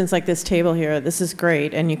for instance, like this table here, this is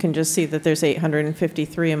great, and you can just see that there's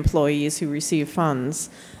 853 employees who receive funds.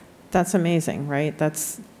 That's amazing, right?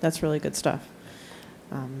 That's really good stuff.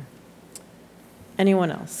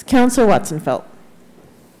 Anyone else? Councilor Watson-Felt.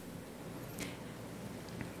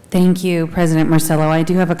 Thank you, President Marcello. I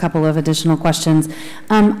do have a couple of additional questions.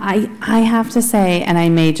 I have to say, and I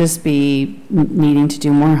may just be needing to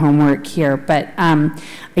do more homework here, but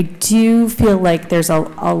I do feel like there's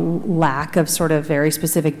a lack of sort of very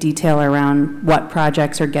specific detail around what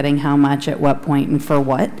projects are getting how much at what point and for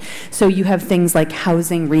what. So you have things like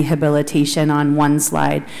housing rehabilitation on one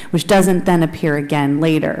slide, which doesn't then appear again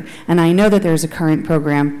later. And I know that there's a current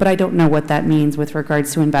program, but I don't know what that means with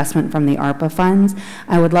regards to investment from the ARPA funds.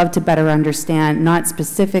 I would love love to better understand, not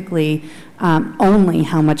specifically only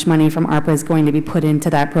how much money from ARPA is going to be put into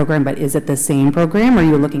that program, but is it the same program? Are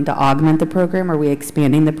you looking to augment the program? Are we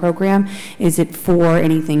expanding the program? Is it for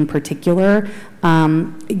anything particular?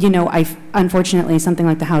 You know, unfortunately, something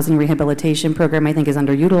like the housing rehabilitation program, I think, is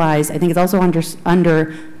underutilized. I think it's also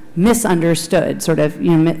misunderstood, sort of,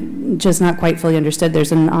 you know, just not quite fully understood.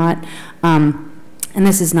 There's a not, and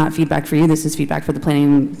this is not feedback for you, this is feedback for the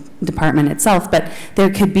planning department itself, but there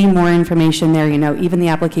could be more information there. You know, even the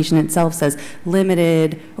application itself says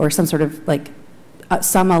limited or some sort of like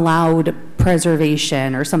some allowed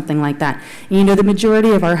preservation or something like that. And, you know, the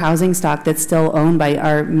majority of our housing stock that's still owned by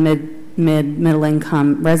our middle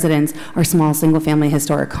income residents are small single-family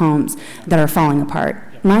historic homes that are falling apart,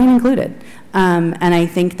 mine included. And I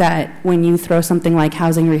think that when you throw something like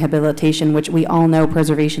housing rehabilitation, which we all know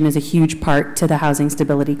preservation is a huge part to the housing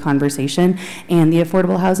stability conversation and the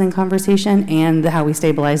affordable housing conversation and how we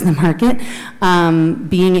stabilize the market,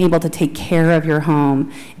 being able to take care of your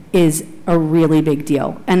home is a really big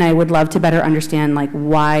deal. And I would love to better understand like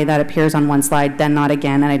why that appears on one slide, then not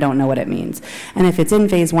again, and I don't know what it means. And if it's in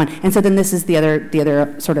phase one, and so then this is the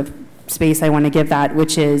other sort of space I want to give that,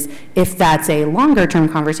 which is if that's a longer term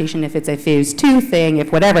conversation, if it's a phase 2 thing,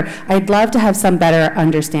 if whatever, I'd love to have some better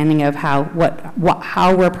understanding of how we're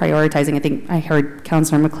prioritizing. I think I heard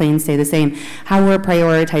Councilor McLean say the same, how we're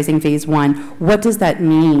prioritizing phase 1. What does that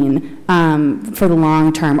mean for the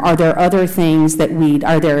long term? Are there other things that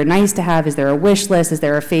are there nice to have? Is there a wish list? Is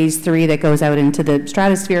there a phase 3 that goes out into the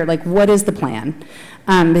stratosphere? Like, what is the plan?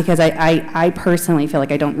 Because I personally feel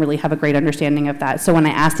like I don't really have a great understanding of that. So when I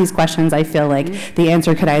ask these questions, I feel like the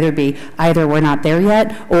answer could either be either we're not there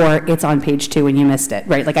yet or it's on page 2 and you missed it,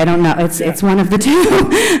 right? Like, I don't know. It's one of the two.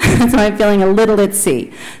 So I'm feeling a little at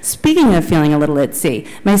sea. Speaking of feeling a little at sea,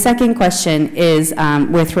 my second question is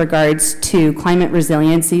with regards to climate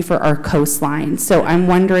resiliency for our coastline. So I'm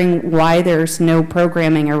wondering why there's no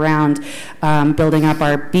programming around building up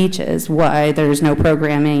our beaches, why there's no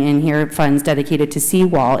programming in here, funds dedicated to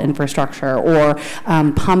seawall infrastructure or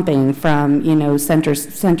pumping from, you know,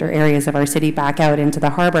 center areas of our city back out into the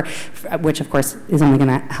harbor, which of course is only going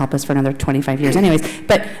to help us for another 25 years anyways.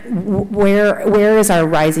 But where is our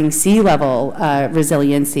rising sea level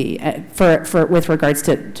resiliency with regards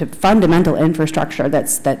to fundamental infrastructure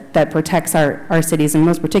that protects our cities, and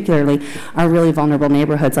most particularly our really vulnerable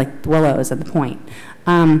neighborhoods like Willows and the Point?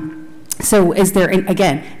 So is there,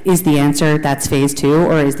 again, is the answer that's phase 2,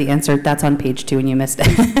 or is the answer that's on page 2 and you missed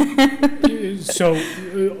it? So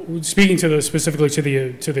speaking to specifically to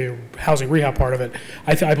the housing rehab part of it,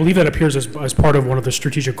 I believe that appears as part of one of the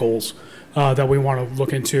strategic goals that we want to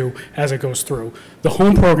look into as it goes through. The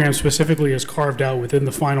home program specifically is carved out within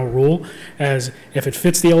the final rule as if it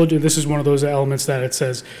fits the eligibility. This is one of those elements that it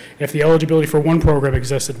says if the eligibility for one program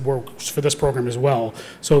exists, it works for this program as well.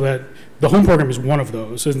 So that the home program is one of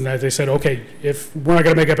those, and that they said, okay, if we're not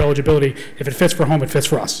going to make up eligibility, if it fits for home, it fits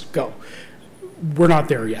for us. Go. We're not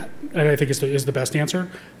there yet, and I think is the best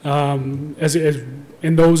answer. And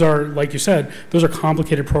those are, like you said, those are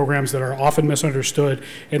complicated programs that are often misunderstood,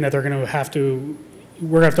 and that they're going to have to,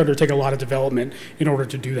 we're going to have to undertake a lot of development in order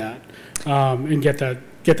to do that, and get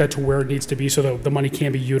that to where it needs to be so that the money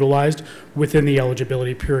can be utilized within the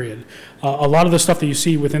eligibility period. A lot of the stuff that you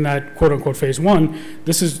see within that quote-unquote phase 1,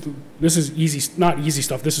 this is easy, not easy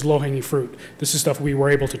stuff, this is low-hanging fruit. This is stuff we were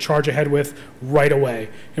able to charge ahead with right away,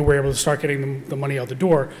 and we're able to start getting the money out the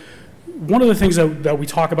door. One of the things that we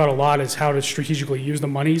talk about a lot is how to strategically use the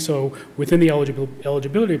money, so within the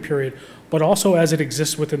eligibility period, but also as it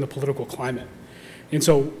exists within the political climate. And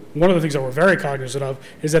so one of the things that we're very cognizant of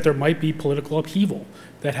is that there might be political upheaval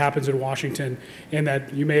that happens in Washington, and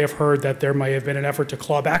that you may have heard that there might have been an effort to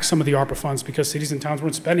claw back some of the ARPA funds because cities and towns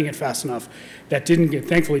weren't spending it fast enough. That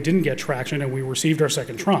thankfully didn't get traction, and we received our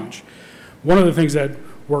second tranche. One of the things that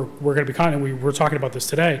we're going to be and we were talking about this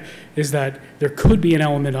today, is that there could be an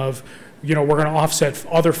element of, you know, we're going to offset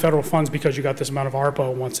other federal funds because you got this amount of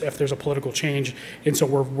ARPA if there's a political change, and so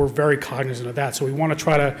we're very cognizant of that. So we want to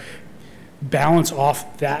try to balance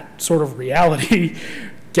off that sort of reality,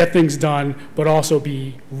 get things done, but also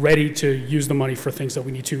be ready to use the money for things that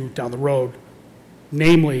we need to down the road,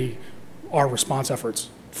 namely our response efforts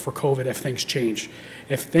for COVID if things change.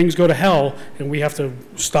 If things go to hell and we have to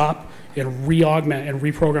stop and re-augment and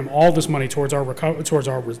reprogram all this money towards our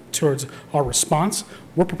response,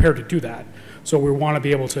 we're prepared to do that. So we want to be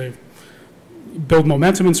able to build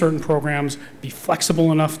momentum in certain programs, be flexible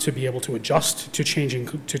enough to be able to adjust to changing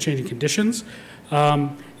conditions,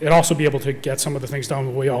 and and also be able to get some of the things done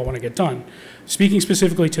that we all want to get done. Speaking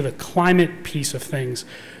specifically to the climate piece of things,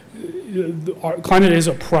 climate is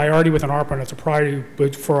a priority within ARPA, and it's a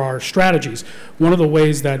priority for our strategies. One of the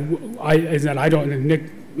ways that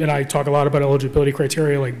Nick and I talk a lot about eligibility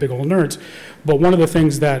criteria like big old nerds, but one of the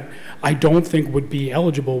things that I don't think would be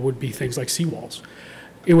eligible would be things like seawalls.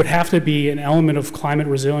 It would have to be an element of climate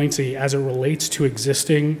resiliency as it relates to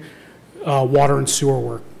existing water and sewer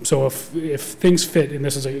work. So if things fit, and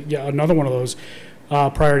this is another one of those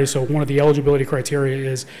priorities, so one of the eligibility criteria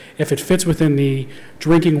is if it fits within the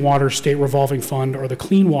drinking water state revolving fund or the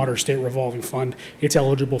clean water state revolving fund, it's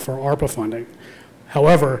eligible for ARPA funding.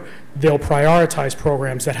 However, they'll prioritize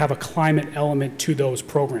programs that have a climate element to those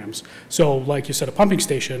programs. So like you said, a pumping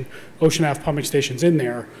station, Ocean Ave pumping station's in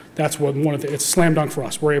there. That's what it's a slam dunk for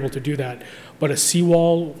us. We're able to do that. But a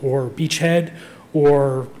seawall or beachhead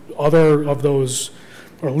or other of those,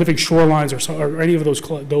 or living shorelines or any of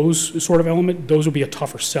those sort of element, those would be a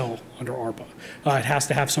tougher sell under ARPA. It has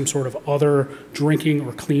to have some sort of other drinking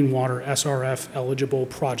or clean water SRF eligible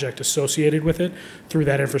project associated with it through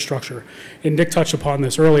that infrastructure. And Nick touched upon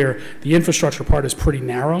this earlier. The infrastructure part is pretty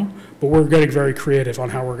narrow, but we're getting very creative on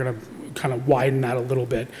how we're going to kind of widen that a little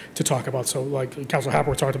bit to talk about. So like Councilor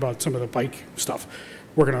Happer talked about some of the bike stuff.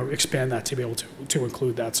 We're going to expand that to be able to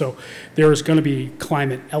include that. So there's going to be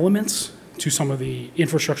climate elements to some of the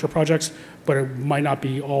infrastructure projects, but it might not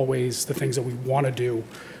be always the things that we want to do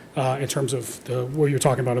in terms of what you're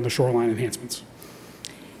talking about in the shoreline enhancements.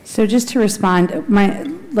 So just to respond,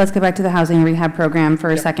 let's go back to the housing rehab program for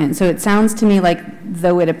a second. So it sounds to me like,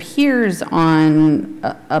 though it appears on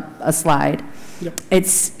a slide,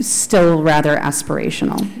 it's still rather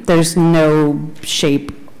aspirational. There's no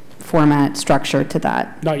shape, format, structure to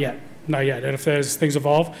that. Not yet, not yet. And if there's things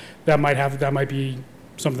evolve, that might be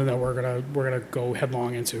something that we're gonna go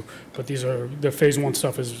headlong into. But these are the phase one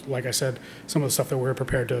stuff is, like I said, some of the stuff that we're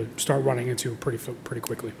prepared to start running into pretty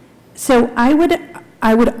quickly. So I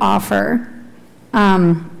would offer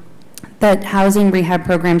that housing rehab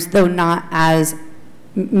programs, though not as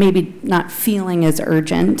maybe not feeling as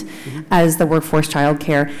urgent as the workforce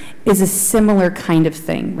childcare, is a similar kind of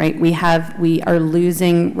thing, right? We are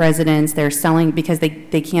losing residents. They're selling because they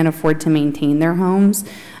can't afford to maintain their homes.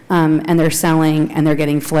 And they're selling and they're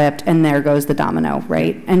getting flipped, and there goes the domino,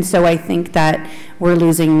 right? And so I think that we're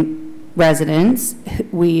losing residents,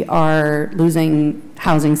 we are losing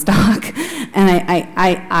housing stock, and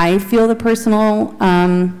I feel the personal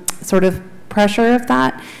sort of pressure of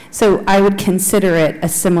that. So I would consider it a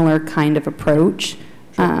similar kind of approach,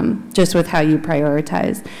 just with how you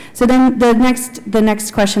prioritize. So then the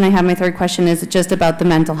next question I have, my third question, is just about the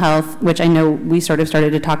mental health, which I know we sort of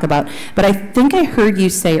started to talk about. But I think I heard you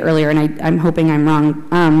say earlier, and I'm hoping I'm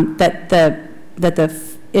wrong, that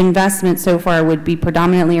the investment so far would be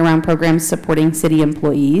predominantly around programs supporting city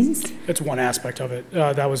employees. It's one aspect of it.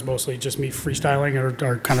 That was mostly just me freestyling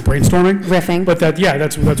or kind of brainstorming. Riffing. But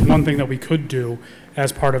that's one thing that we could do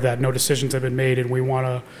as part of that. No decisions have been made, and we want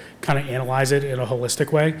to kind of analyze it in a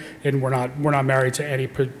holistic way. And we're not married to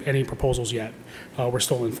any proposals yet. We're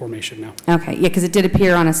still in formation now. Okay, yeah, because it did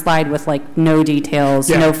appear on a slide with like no details,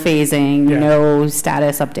 no phasing, no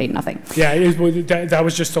status update, nothing. Yeah, that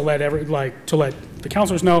was just to let the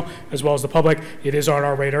councilors know, as well as the public. It is on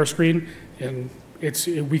our radar screen, and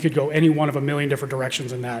we could go any one of a million different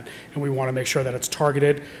directions in that, and we want to make sure that it's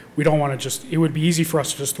targeted. We don't want to it would be easy for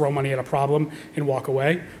us to just throw money at a problem and walk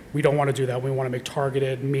away. We don't want to do that. We want to make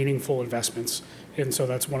targeted, meaningful investments. And so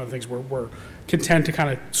that's one of the things we're content to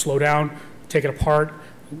kind of slow down, take it apart,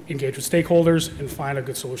 engage with stakeholders, and find a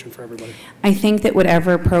good solution for everybody. I think that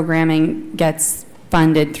whatever programming gets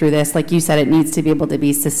funded through this, like you said, it needs to be able to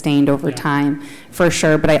be sustained over time, for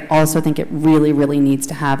sure. But I also think it really, really needs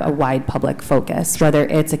to have a wide public focus, whether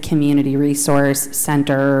it's a community resource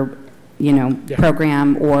center,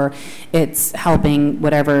 program, or it's helping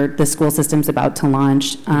whatever the school system's about to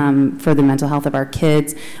launch for the mental health of our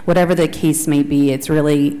kids. Whatever the case may be, it's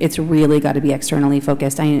really got to be externally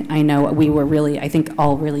focused. I know we were really, I think,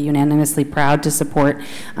 all really unanimously proud to support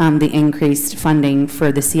the increased funding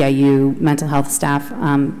for the CIU mental health staff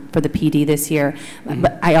for the PD this year.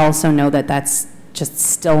 But I also know that that's just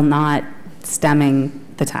still not stemming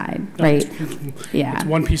the tide, right? It's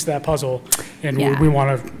one piece of that puzzle, and we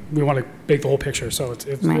want to make the whole picture. So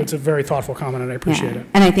it's a very thoughtful comment, and I appreciate it.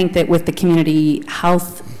 And I think that with the community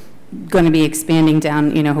health going to be expanding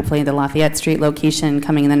down, hopefully the Lafayette Street location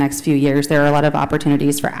coming in the next few years, there are a lot of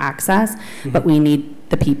opportunities for access, but we need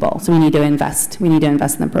the people, so we need to invest. We need to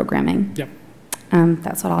invest in the programming. Yep.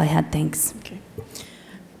 That's all I had. Thanks. Okay.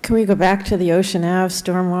 Can we go back to the Ocean Ave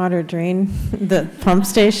stormwater drain, the pump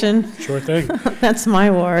station? Sure thing. That's my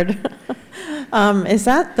ward. Is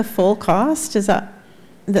that the full cost? Is that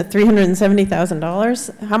the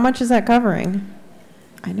 $370,000? How much is that covering?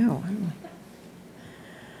 I know.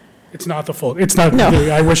 It's not the full, it's not, No.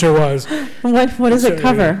 I wish it was. What does it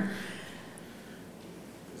cover?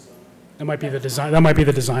 That might be the design, that might be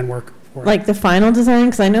the design work for it. Like the final design?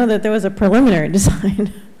 Because I know that there was a preliminary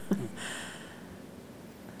design.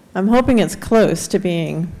 I'm hoping it's close to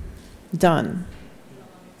being done.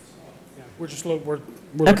 Yeah, we're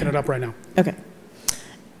looking it up right now. Okay.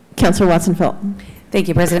 Councilor Watson-Felt. Thank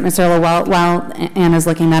you, President Mazzarella. While Anna's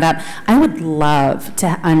looking that up, I would love to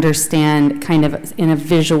understand kind of in a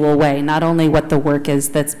visual way, not only what the work is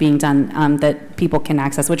that's being done that people can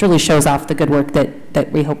access, which really shows off the good work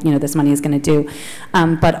that we hope, this money is going to do,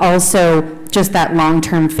 but also just that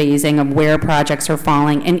long-term phasing of where projects are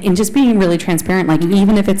falling and just being really transparent, like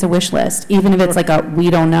even if it's a wish list, even if it's like a, we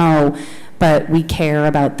don't know, but we care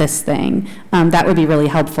about this thing, that would be really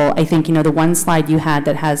helpful. I think, the one slide you had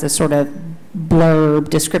that has a sort of blurb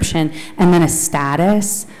description and then a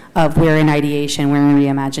status of where in ideation, where in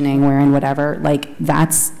reimagining, where in whatever, like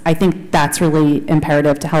I think that's really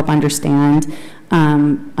imperative to help understand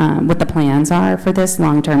what the plans are for this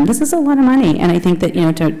long term. This is a lot of money, and I think that,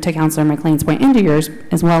 to Councilor McLean's point, and to yours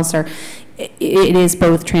as well, sir, it is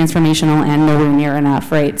both transformational and nowhere near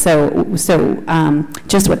enough, right? So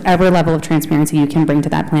just whatever level of transparency you can bring to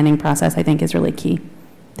that planning process, I think is really key.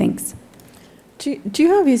 Thanks. Do you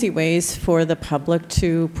have easy ways for the public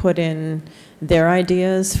to put in their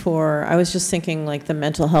ideas for, I was just thinking like the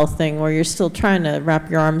mental health thing where you're still trying to wrap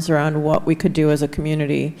your arms around what we could do as a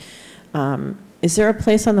community. Is there a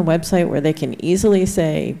place on the website where they can easily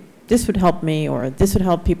say, this would help me or this would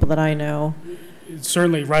help people that I know?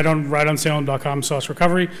 Certainly, right on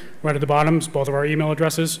salem.com/recovery, right at the bottom, both of our email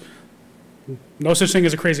addresses. No such thing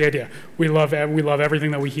as a crazy idea. We love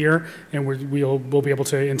everything that we hear, and we'll be able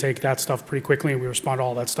to intake that stuff pretty quickly, and we respond to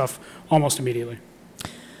all that stuff almost immediately.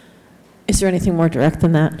 Is there anything more direct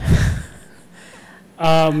than that?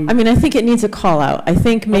 I mean, I think it needs a call out. I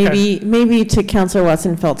think maybe to Councilor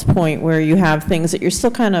Watson-Felt's point, where you have things that you're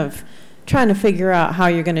still kind of trying to figure out how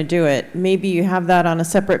you're going to do it. Maybe you have that on a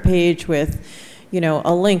separate page with,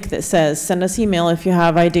 a link that says, send us email if you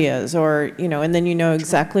have ideas, or, and then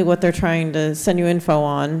exactly what they're trying to send you info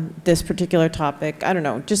on this particular topic. I don't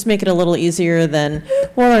know, just make it a little easier than,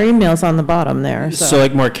 well, our email's on the bottom there. So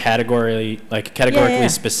like more categorically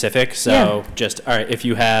specific. So just, all right, if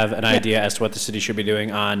you have an idea as to what the city should be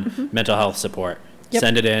doing on mental health support,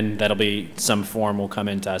 send it in. That'll be some form will come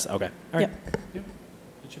into us. Okay. All right. Yep.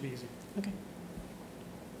 It should be easy. Okay.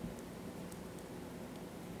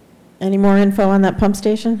 Any more info on that pump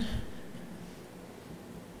station?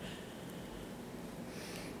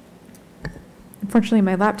 Unfortunately,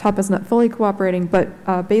 my laptop is not fully cooperating,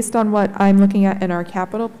 but based on what I'm looking at in our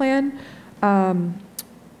capital plan,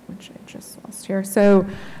 which I just lost here, so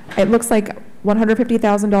it looks like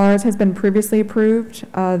 $150,000 has been previously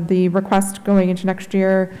approved. The request going into next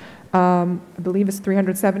year, I believe, is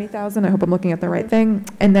 $370,000. I hope I'm looking at the right thing.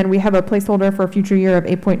 And then we have a placeholder for a future year of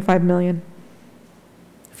 $8.5 million.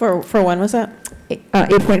 For when was that?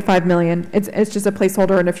 $8.5 million. It's just a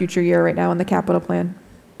placeholder in a future year right now in the capital plan.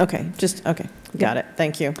 Okay, got it.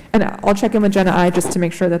 Thank you. And I'll check in with Jenna I just to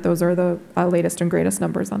make sure that those are the latest and greatest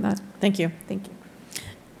numbers on that. Thank you. Thank you.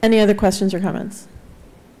 Any other questions or comments?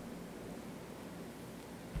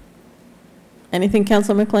 Anything,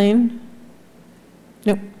 Councilor McLean?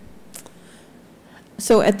 Nope.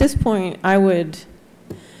 So at this point, I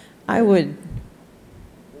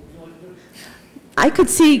could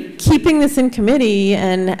see keeping this in committee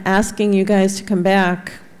and asking you guys to come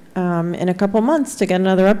back in a couple months to get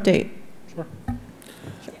another update. Sure.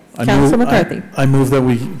 Councilor McCarthy. I move that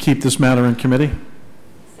we keep this matter in committee.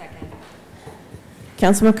 Second.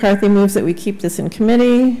 Councilor McCarthy moves that we keep this in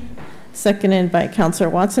committee, seconded by Councilor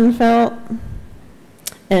Watson-Felt.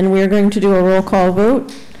 And we're going to do a roll call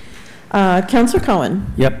vote. Councilor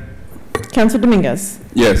Cohen. Yep. Councilor Dominguez.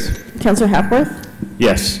 Yes. Councilor Hapworth.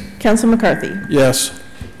 Yes. Councilor McCarthy. Yes.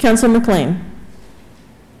 Councilor McLean.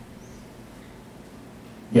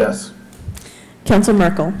 Yes. Councilor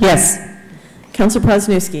Merkel. Yes. Councilor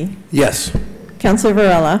Presnewski. Yes. Councilor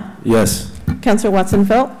Varela. Yes. Councilor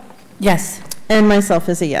Watson-Felt. Yes. And myself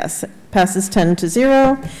is a yes. Passes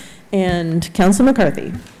 10-0. And Councilor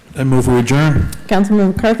McCarthy. I move we adjourn. Councilor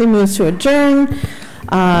McCarthy moves to adjourn.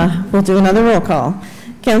 We'll do another roll call.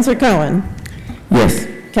 Councilor Cohen. Yes.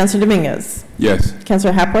 Councilor Dominguez. Yes.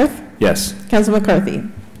 Councilor Hapworth. Yes. Councilor McCarthy.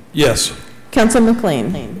 Yes. Councilor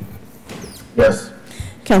McLean. Yes.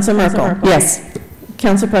 Councilor Merkel. Yes.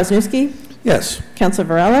 Counselor Presnowski? Yes. Counselor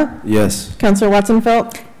Varela? Yes. Counselor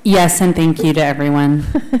Watson-Felt? Yes, and thank you to everyone.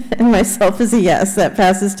 And myself is a yes. That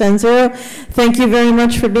passes 10-0. Thank you very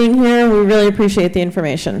much for being here. We really appreciate the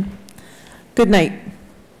information. Good night.